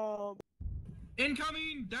Vietnam.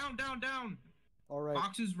 Incoming! Down, down, down! Alright.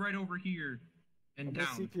 Box is right over here. And I'm down.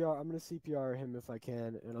 gonna CPR him if I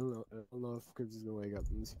can, and I don't know if Crimson's gonna wake up.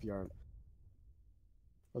 I'm gonna CPR him.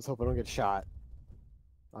 Let's hope I don't get shot.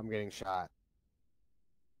 I'm getting shot.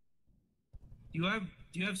 Do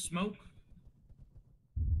you have smoke?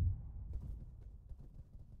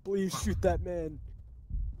 Please shoot that man.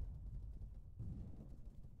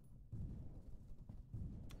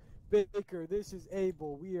 Baker, this is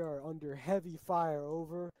Able. We are under heavy fire.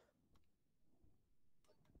 Over.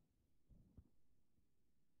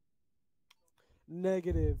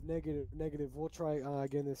 Negative. We'll try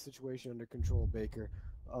getting this situation under control, Baker.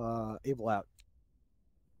 Able out.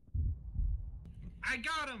 I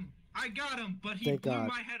got him, but he blew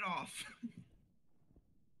my head off.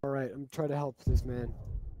 Alright, I'm trying to help this man.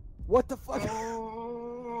 What the fuck?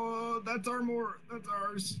 Oh, that's that's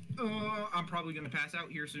ours. I'm probably gonna pass out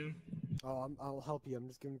here soon. Oh, I'll help you. I'm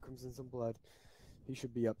just giving Crimson some blood. He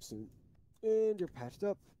should be up soon. And you're patched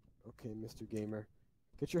up. Okay, Mr. Gamer.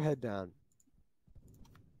 Get your head down.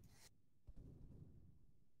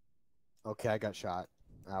 Okay, I got shot.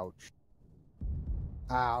 Ouch.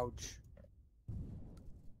 Ouch.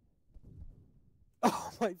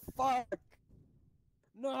 Oh my fuck!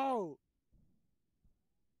 No!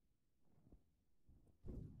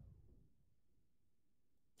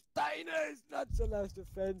 Steiner is not so less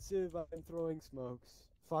offensive. I'm throwing smokes.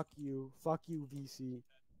 Fuck you. Fuck you, VC.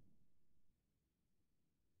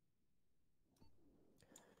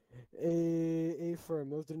 A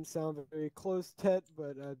firm. Those didn't sound very close, Tet,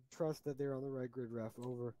 but I trust that they're on the right grid ref.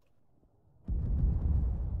 Over.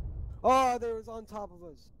 Oh, they was on top of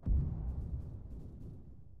us.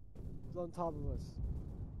 It was on top of us.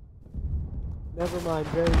 Never mind.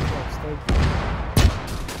 Very close. Thank you.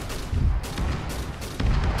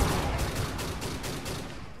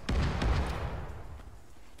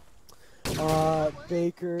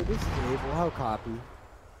 Baker, this is Able. How copy?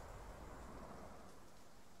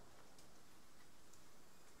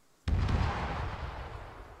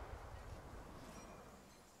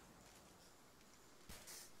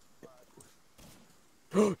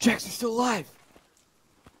 Jackson's still alive!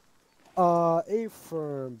 A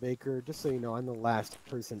firm, Baker. Just so you know, I'm the last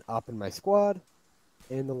person up in my squad.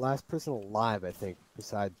 And the last person alive, I think,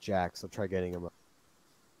 besides Jax. I'll try getting him up.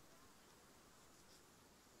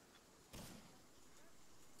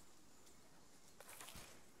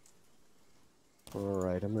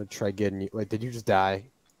 Alright, I'm gonna try getting you. Wait, did you just die?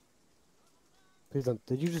 Please don't.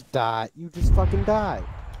 Did you just die? You just fucking died.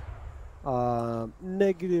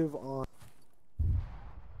 Negative on.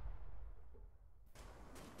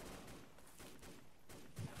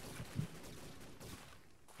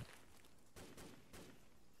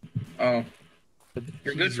 Oh.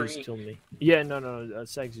 You're good for me. Me. Yeah, no,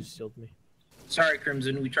 Sags just killed me. Sorry,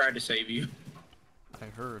 Crimson, we tried to save you. I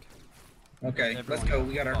heard. Okay, let's go.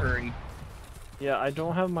 We gotta hurry. Yeah, I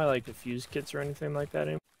don't have my like defuse kits or anything like that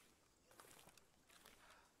anymore.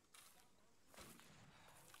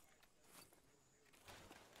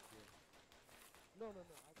 No.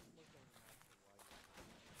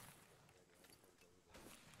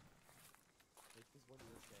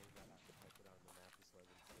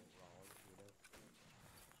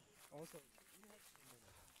 Also,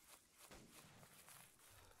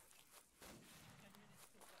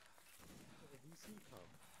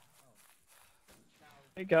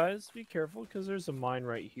 Hey guys, be careful because there's a mine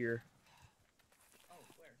right here. Oh,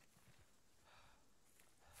 where?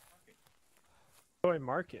 Oh, I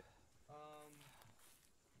mark it.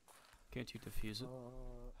 Can't you defuse it?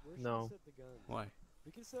 No. Why?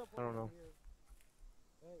 We can set up I don't know.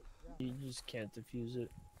 Hey, Jax. You just can't defuse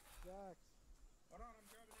it. Jax. Hold on, I'm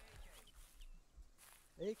grabbing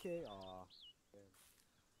an AK. AK, aw.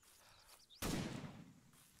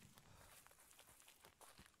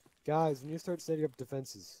 Guys, we need to start setting up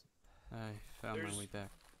defenses. I found my way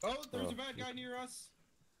back. Oh, there's a bad guy near us.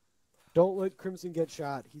 Don't let Crimson get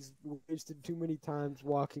shot. He's wasted too many times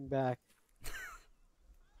walking back.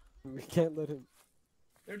 We can't let him.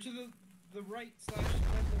 They're to the right /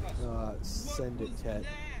 left of us. Send it, Ted.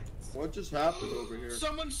 What just happened over here?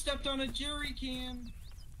 Someone stepped on a jerry can.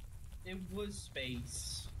 It was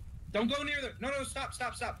space. Don't go near there. No, stop.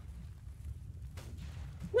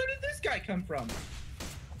 Where did this guy come from?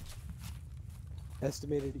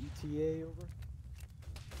 Estimated ETA over.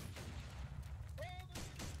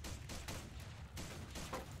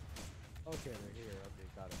 Okay, they're here. Okay,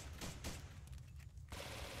 got it.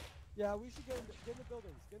 Yeah, we should get in the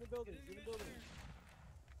buildings. Get in the buildings. Get in the buildings.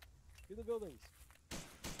 Get in the buildings.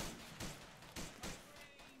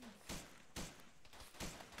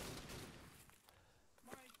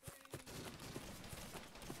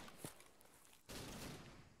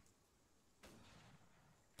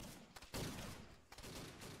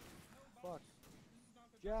 Fuck.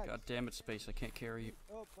 Jack. God damn it, Space! I can't carry you.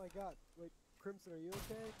 Oh my God! Wait, Crimson, are you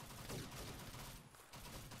okay?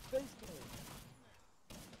 Spaceman.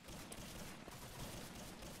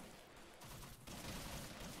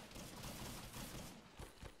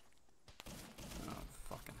 Oh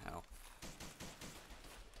fucking hell!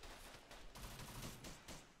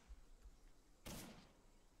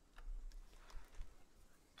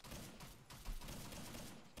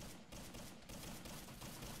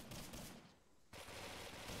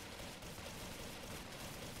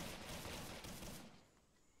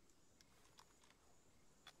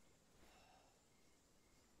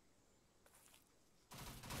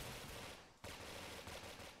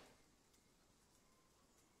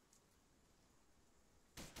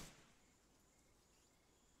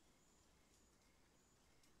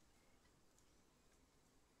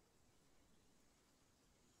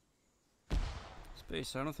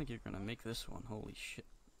 Space, I don't think you're gonna make this one. Holy shit.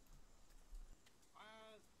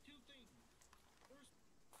 Two things. First,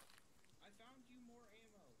 I found you more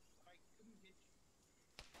ammo, but I couldn't hit you.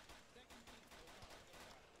 Second thing,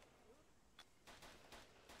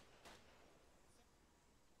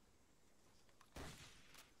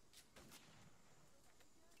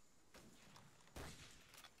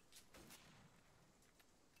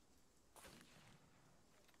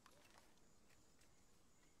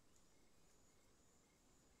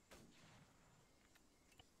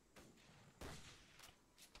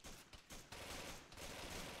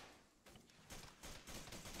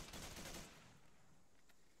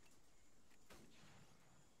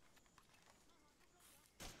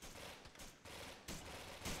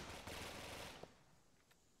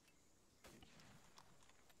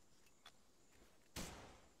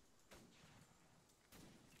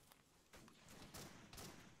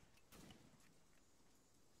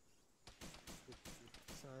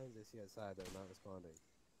 Signs I see outside that are not responding.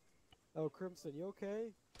 Oh, Crimson, you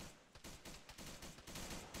okay?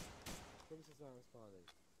 Crimson's not responding.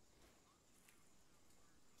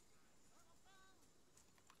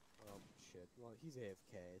 Oh shit. Well, he's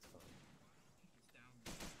AFK. It's fine.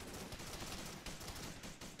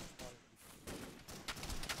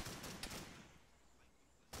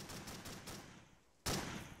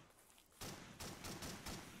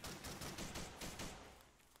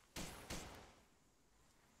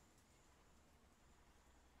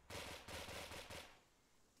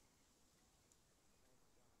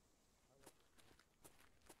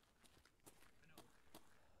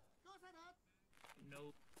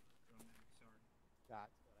 No. Drumhead, sorry.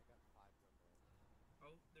 That's good. I got 5 drumhead.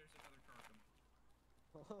 Oh, there's another car coming.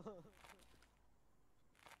 Hide!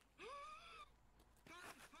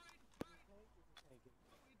 Oh, it's not a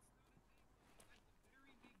tank. That's a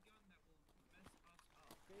very big gun that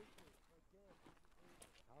will mess us up. Again,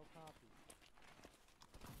 I'll copy.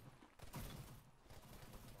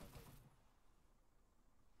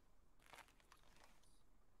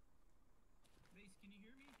 Mace, can you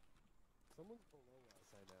hear me? Someone's below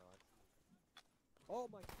us, I know. Oh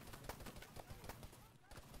my God.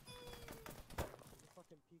 There's a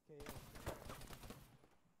fucking PKO.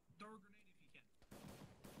 Throw a grenade if you can.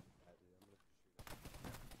 Yeah, dude, I'm gonna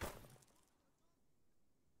shoot it.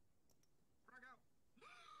 Frag out!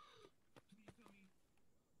 Please tell me.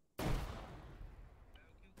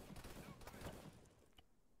 That'll kill me. No, right.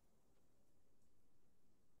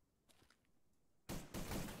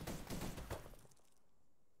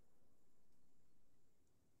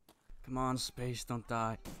 Come on, Space, don't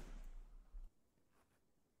die.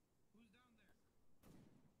 Who's down there?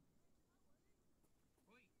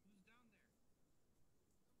 Wait, who's down there?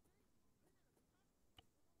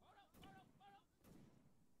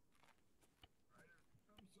 Ryder,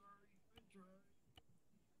 I'm sorry. I tried.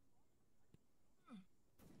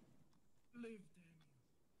 Live, damn you.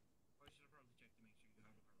 Oh, I should have probably checked to make sure you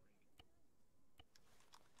have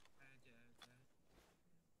a heart rate.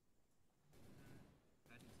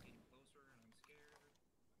 That is getting closer and I'm scared.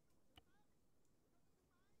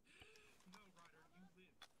 No, Ryder, you live.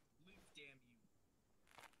 Live, damn you.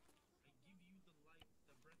 I give you the life,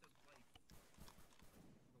 the breath of life.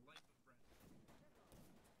 The life of breath.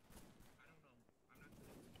 I don't know. I'm not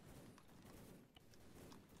good at this.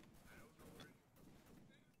 I don't know where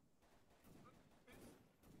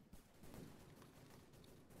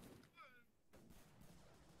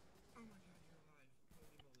oh my god, you're alive.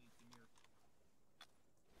 Holy moly, it's a miracle.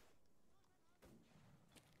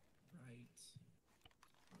 Right.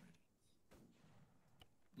 Right.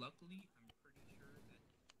 Luckily, I'm pretty sure that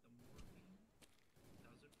the morphine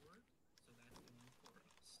doesn't work, so that's going for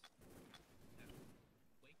us. Now,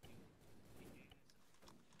 wake you again.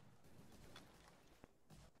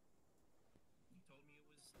 You told me it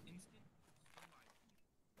was instant. Still alive to me.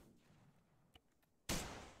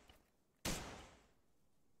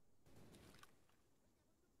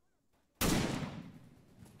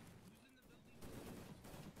 Who's in the building?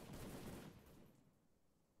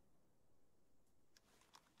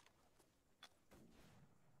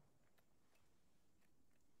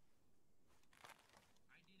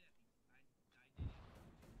 I did it. I did it. I swear.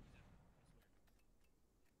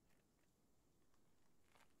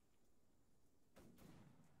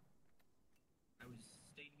 I was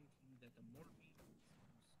stating to you that the morphine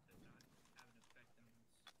seems to not have an effect on us.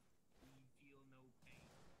 We feel no pain.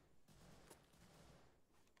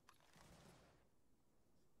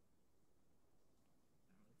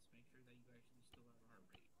 Now let's make sure that you actually still have a heart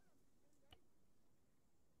rate.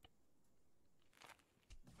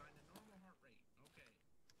 You find a normal heart rate. Okay.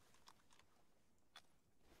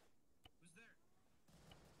 Who's there?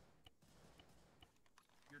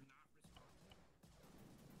 You're not responsible?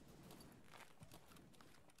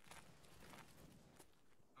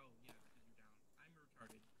 Oh, yeah, because you're down. I'm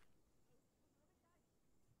retarded.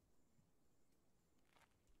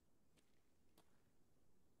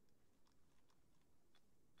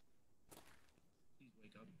 Please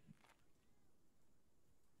wake up. Who's that down there?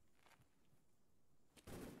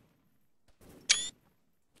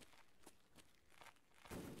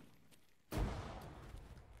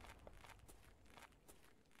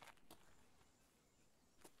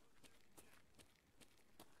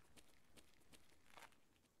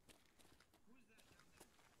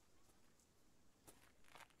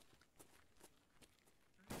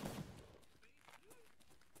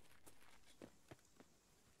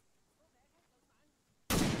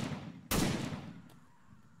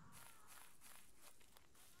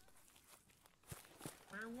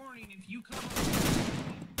 Fair warning, if you come up...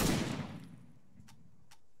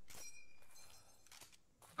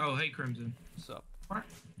 Oh, hey, Crimson. What's up?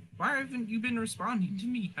 Why haven't you been responding to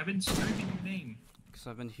me? I've been screaming your name. Because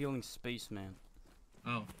I've been healing Spaceman.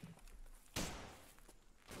 Oh.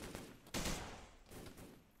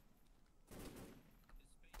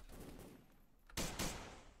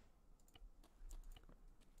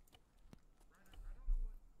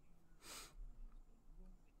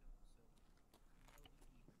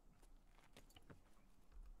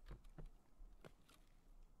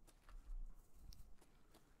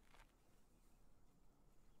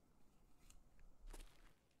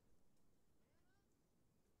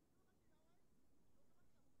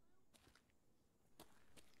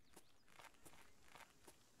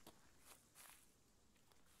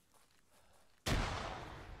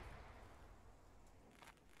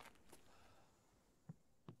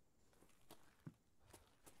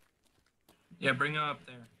 Yeah, bring her up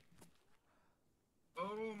there.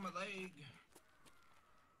 Oh, my leg.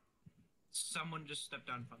 Someone just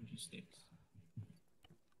stepped on fungi sticks.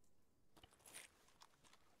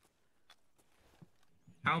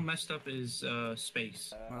 How messed up is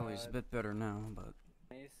Space? Well, he's a bit better now, but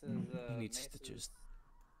Mace he needs Mace stitches.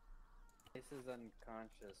 Mace is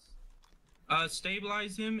unconscious.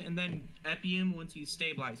 Stabilize him and then epi him once he's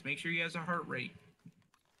stabilized. Make sure he has a heart rate.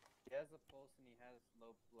 He has a pulse and he has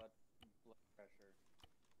low blood pressure.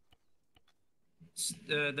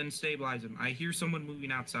 Then stabilize him. I hear someone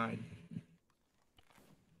moving outside.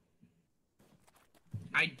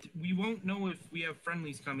 We won't know if we have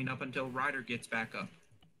friendlies coming up until Ryder gets back up.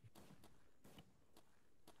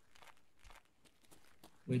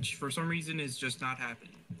 Which, for some reason, is just not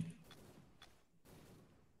happening.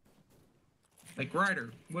 Like,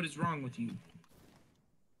 Ryder, what is wrong with you?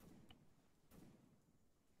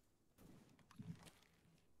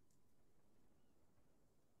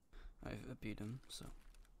 I've beat him, so.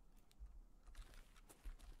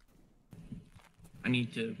 I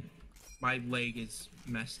need to... My leg is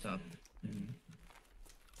messed up.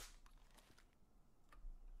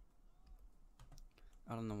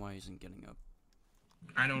 I don't know why he isn't getting up.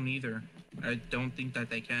 I don't either. I don't think that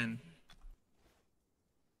they can.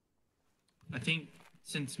 I think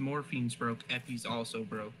since morphine's broke, Epi's also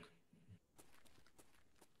broke.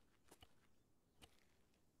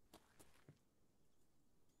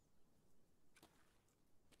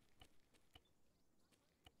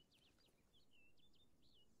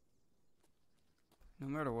 No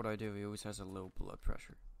matter what I do, he always has a low blood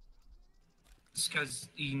pressure. It's because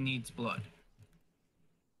he needs blood.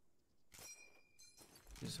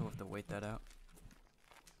 You just have to wait that out.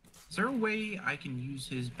 Is there a way I can use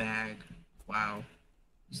his bag? Wow.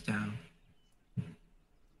 He's down.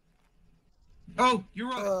 Oh, you're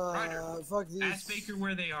right. Ryder. Fuck these. Ask Baker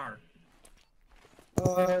where they are.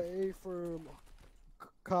 A firm.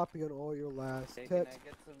 Copy on all your last text.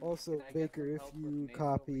 Also, Baker, if you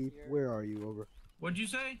copy, where are you? Over. What'd you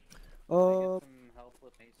say? Can I get some help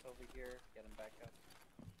with Mace over here? Get him back up.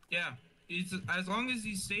 Yeah. It's, as long as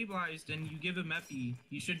he's stabilized and you give him Epi,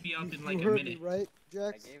 he should be up in like you a heard minute. me, right,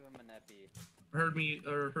 Jax? I gave him an Epi. Heard me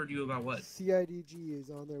or heard you about what? CIDG is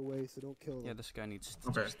on their way, so don't kill them. Yeah, this guy needs to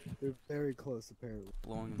Okay. just They're very close, apparently.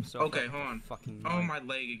 blowing himself Okay, up hold with on. fucking Oh, knife. my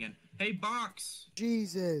leg again. Hey, Box!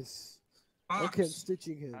 Jesus! Box! Okay, I'm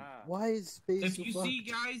stitching him. Why is space If so you fucked? see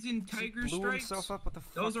guys in Tiger blew Stripes, himself up with a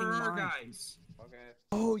those are fucking our knife. guys. Okay.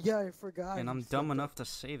 Oh yeah, I forgot. And he I'm stepped dumb on- enough to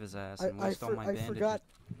save his ass and waste all my I bandages.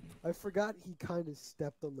 I forgot he kind of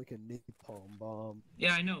stepped on like a napalm bomb.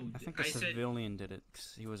 Yeah, I know. I think a civilian did it,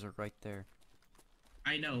 'cause he was right there.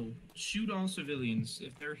 I know. Shoot all civilians.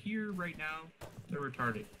 If they're here right now, they're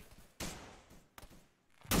retarded.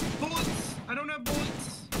 Bullets! I don't have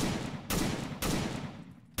bullets!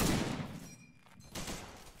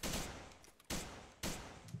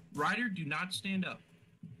 Ryder, do not stand up.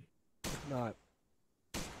 Not.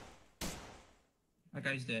 That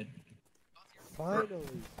guy's dead. Finally,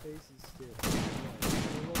 space is still.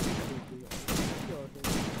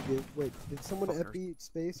 Wait, did someone Fuckers. epi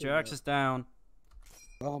space? or Jax no? is down.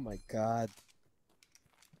 Oh my god.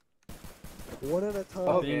 One at a time.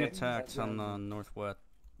 Oh, being attacked on the northwest.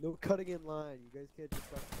 No cutting in line. You guys can't just.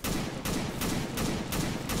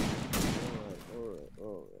 Alright.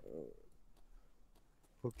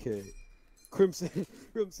 Okay. Crimson,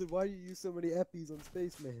 Crimson, why do you use so many epis on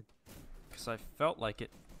Spaceman? Because I felt like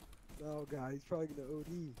it. Oh god, he's probably gonna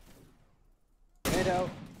OD. Get out.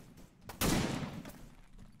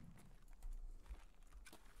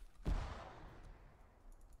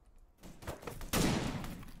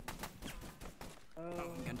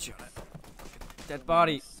 I'm getting shot at. Dead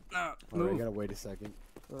body. No, Alright, I move. gotta wait a second.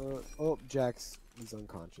 Oh, Jax is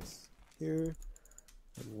unconscious. Here.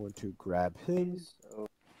 I'm going to grab him.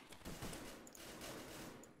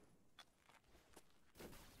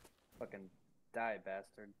 Fucking die,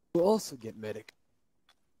 bastard. We'll also get medic.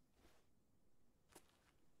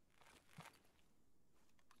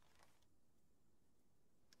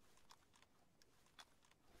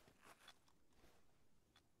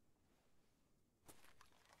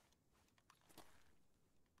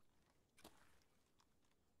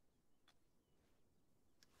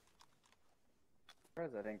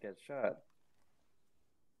 Surprised I didn't get shot.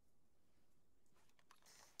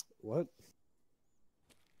 What?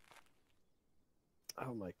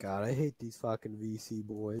 Oh my god, I hate these fucking VC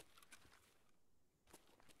boys.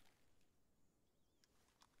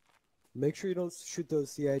 Make sure you don't shoot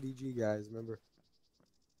those CIDG guys, remember?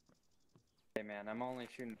 Hey man, I'm only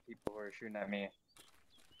shooting at people who are shooting at me.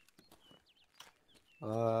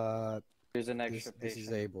 Here's an extra this patient.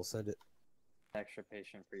 is Abel, send it. Extra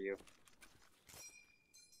patient for you.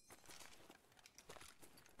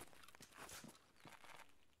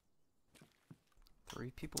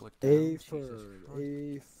 Three people are down. A Jesus firm, Christ.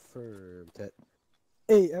 A firm.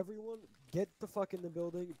 Hey, everyone, get the fuck in the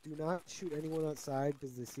building. Do not shoot anyone outside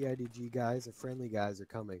because the CIDG guys, the friendly guys, are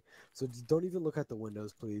coming. So just don't even look at the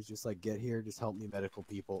windows, please. Just like get here, just help me, medical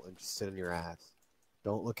people, and just sit on your ass.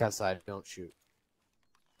 Don't look outside. Don't shoot.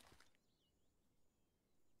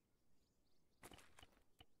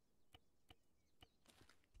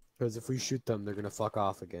 Because if we shoot them, they're gonna fuck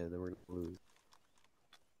off again, and then we're gonna lose.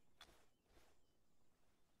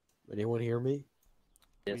 Anyone hear me?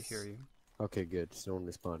 We hear you. Okay, good. Just no one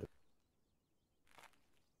responded.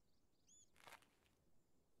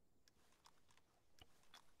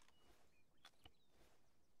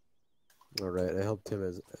 Alright, I helped him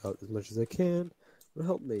out as much as I can. I'll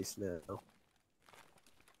help Mace now.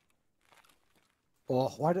 Oh,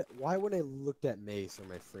 why when I looked at Mace are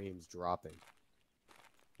my frames dropping?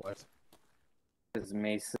 What? Because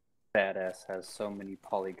Mace's badass has so many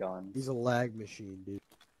polygons. He's a lag machine, dude.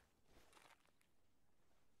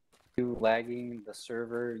 You lagging the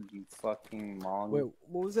server, you fucking mong. Wait,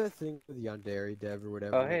 what was that thing with Yandere Dev or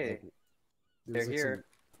whatever? Oh, hey. Like, They're here.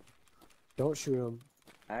 Don't shoot them.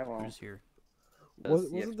 I won't. Who's here?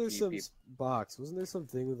 Wasn't there some box? Wasn't there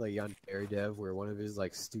something with like Yandere Dev where one of his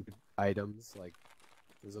like stupid items, like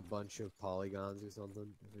there's a bunch of polygons or something?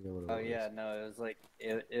 I forget what it was. Oh yeah, no, it was like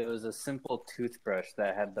it was a simple toothbrush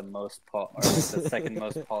that had the most or the second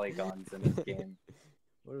most polygons in this game.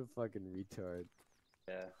 What a fucking retard.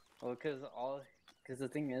 Yeah. Well, because the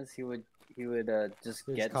thing is, he would just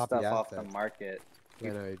He get just stuff copy off the assets. market.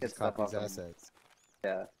 Yeah, no, he Get just stuff copies off assets.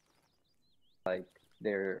 Yeah. Like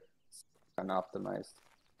they're unoptimized.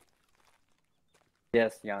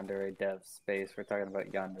 Yes, Yandere Dev space. We're talking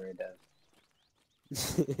about Yandere Dev.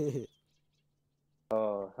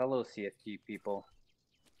 Oh, hello CFG people.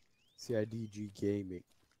 CIDG Gaming.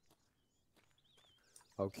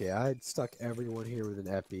 Okay, I'd stuck everyone here with an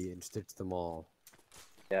epi and stitched them all.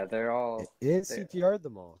 Yeah, they're all. And CPR'd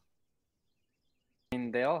them all. I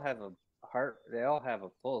mean, they all have a heart. They all have a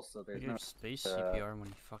pulse, so there's no space CPR when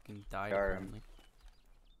you fucking died. Apparently.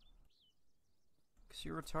 Cause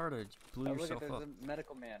you're retarded. You blew look, yourself there's up. a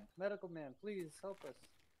medical man. Medical man, please help us.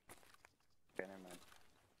 Okay, never mind.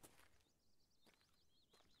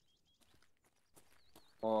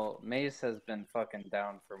 Well, Mace has been fucking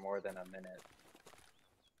down for more than a minute.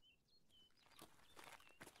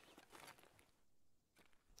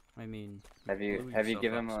 I mean, have you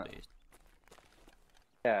given him a?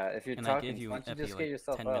 Yeah, if you're and talking, I gave you why an don't you epi just like get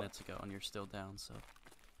yourself 10 up? minutes ago, and you're still down. So.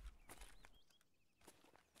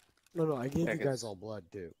 No, I gave you guys all blood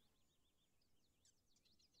too.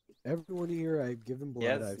 Everyone here, I've given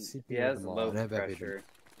blood. I've CPR'd he has them all. low And I have pressure. everything.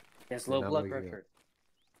 He has And low I'm blood waking up. pressure.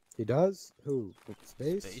 He does? Who?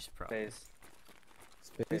 Space? Space, probably.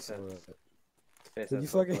 Space. has- Alright. Space Did you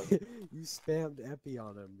has low fucking blood. you spammed epi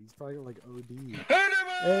on him? He's probably gonna, like OD.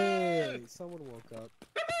 Hey, someone woke up.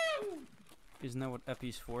 Isn't that what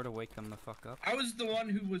epi's for, to wake them the fuck up? I was the one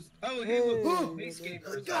who was. Oh, Hey, hey, look, man, Mace game.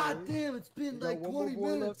 man. God damn, it's been We got like one 20 more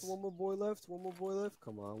boy minutes. left. One more boy left. One more boy left.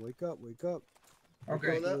 Come on, wake up, wake up.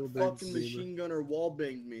 Okay. Bro, Little that baby fucking steamer. machine gunner wall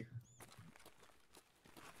banged me.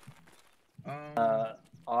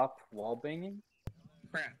 Op wall banging?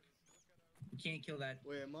 Crap. You can't kill that.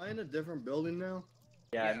 Wait, am I in a different building now?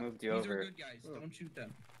 Yeah, I moved you these over. are good guys. Don't shoot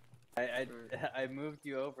them. I moved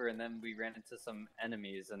you over, and then we ran into some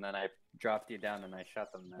enemies, and then I dropped you down, and I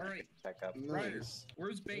shot them. Then I Alright. picked back up. Ryder,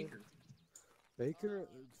 where's Baker? Baker,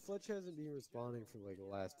 Fletch hasn't been responding for like the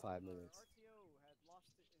last 5 minutes.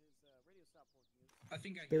 I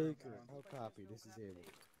think I hear him. Baker, how copy? This is able.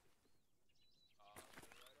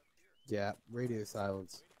 Yeah, radio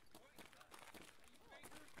silence.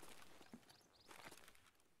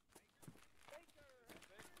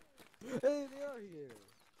 Hey, they are here.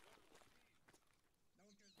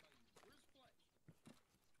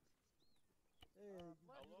 Hey,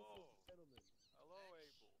 Hello. Hello,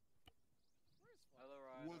 Abel. Hello,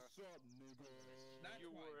 Ryder. What's up, nigga? That's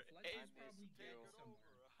You why were Fletch is able probably to dead take it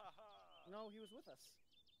somewhere. over. Haha. No, he was with us.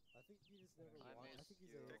 I think he just never I watched. I miss think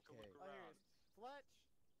he's you. okay. Take a look Oh, here he around. is. Fletch!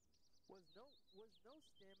 Was no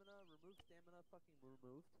stamina fucking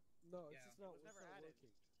removed? No, it's Yeah. just not. It was It's never not added.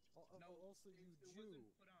 working. No, Also, you it Jew.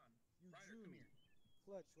 wasn't put on. You Ryder, Jew. come here.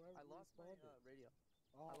 Fletch, why I haven't you lost my responded? radio.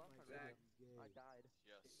 Oh I lost my my radio. God, you gay. I died.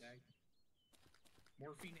 Yes. Zach.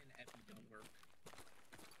 Morphine and epi don't work.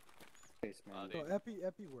 Spaceman. No,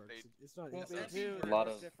 epi works. they- It's not. Well, it's they not- do. A lot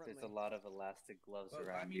works of differently. there's a lot of elastic gloves Well,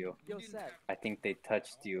 around I mean, you. Yo, didn't Sag. have- I think they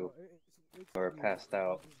touched you. No, it's or weird. passed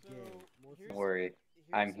out. It's gay. Morphine- Don't worry,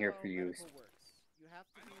 I'm here for you. Medical works. You have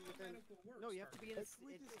to I be know how within. medical works. No, you have to be in a. Let's-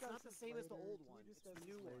 we It's discuss not the this same as the later. old Can we one. It's discuss the this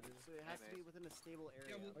new one. later? So it has to be within a stable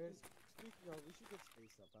area. well, Okay, speaking of, we should get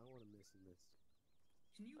space up. I don't want to miss this.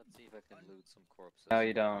 Can you? Let's see if I can loot some corpses. No,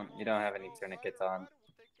 you don't. You don't have any tourniquets on. Ryder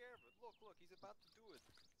will take care of it. Look, he's about to do it.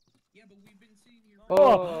 Yeah, but we've been sitting here.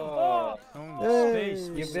 Oh! Hey, space.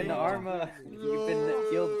 You've been Hey. Arma. You've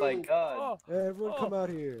been healed by God. Hey, everyone, come out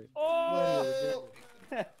here.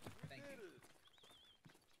 Thank you.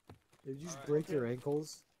 Did you just break your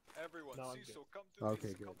ankles? Everyone, No, I'm SESO, come to Okay,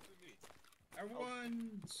 me. good. Come to me.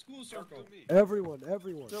 Everyone, school Come circle. to me. Everyone.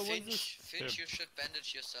 Finch, you should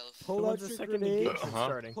bandage yourself. Pull out your grenades.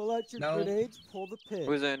 starting? Pull out your No. grenades. Pull the pin.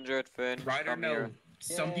 Who's injured, Finn? Ryder, Come no. here.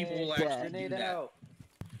 Some people will Yay, actually do grenade that. out.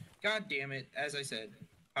 God damn it! As I said.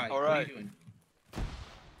 Hi. All What are right. you doing?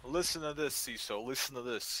 Listen to this, SESO. Listen to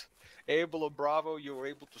this. Abel and Bravo, you were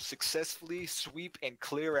able to successfully sweep and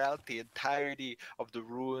clear out the entirety of the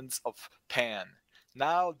ruins of Pan.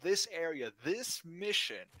 Now, this area, this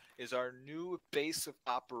mission, is our new base of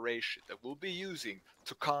operation that we'll be using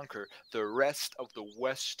to conquer the rest of the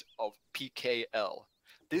west of PKL.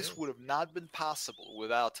 This would have not been possible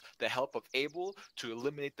without the help of Abel to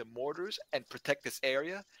eliminate the mortars and protect this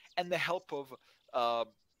area, and the help of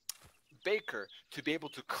Baker to be able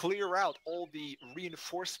to clear out all the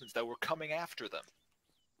reinforcements that were coming after them.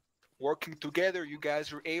 Working together, you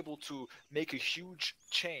guys were able to make a huge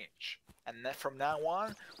change. And that from now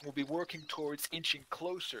on, we'll be working towards inching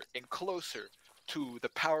closer and closer to the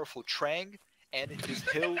powerful Trang and his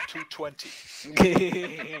Hill 220.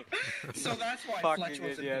 So that's why Fucking Fletch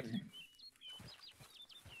wasn't idiot. there.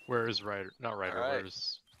 Where is Ryder? Not Ryder. Alright.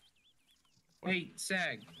 Where's? Hey,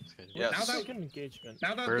 Sag. Yes. Now that, Second engagement.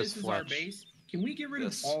 now that Where's this is our Fletch? base, can we get rid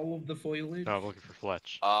Yes. of all of the foliage? No, I'm looking for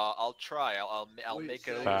Fletch. I'll try. I'll Wait, make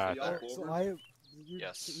it a so little Fat. bit better. So I, you,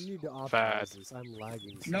 Yes. you need to optimize Fat. this. I'm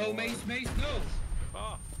lagging. so No, hard. Mace,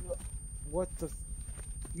 no! What the?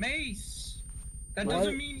 Mace! That Why-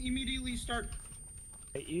 doesn't mean immediately start.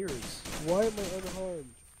 My ears. Why am I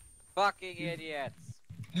unharmed? Fucking idiots.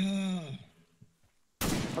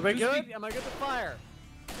 Are we good? Am I good to fire?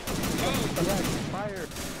 Fire.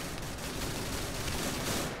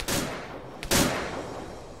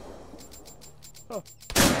 Oh,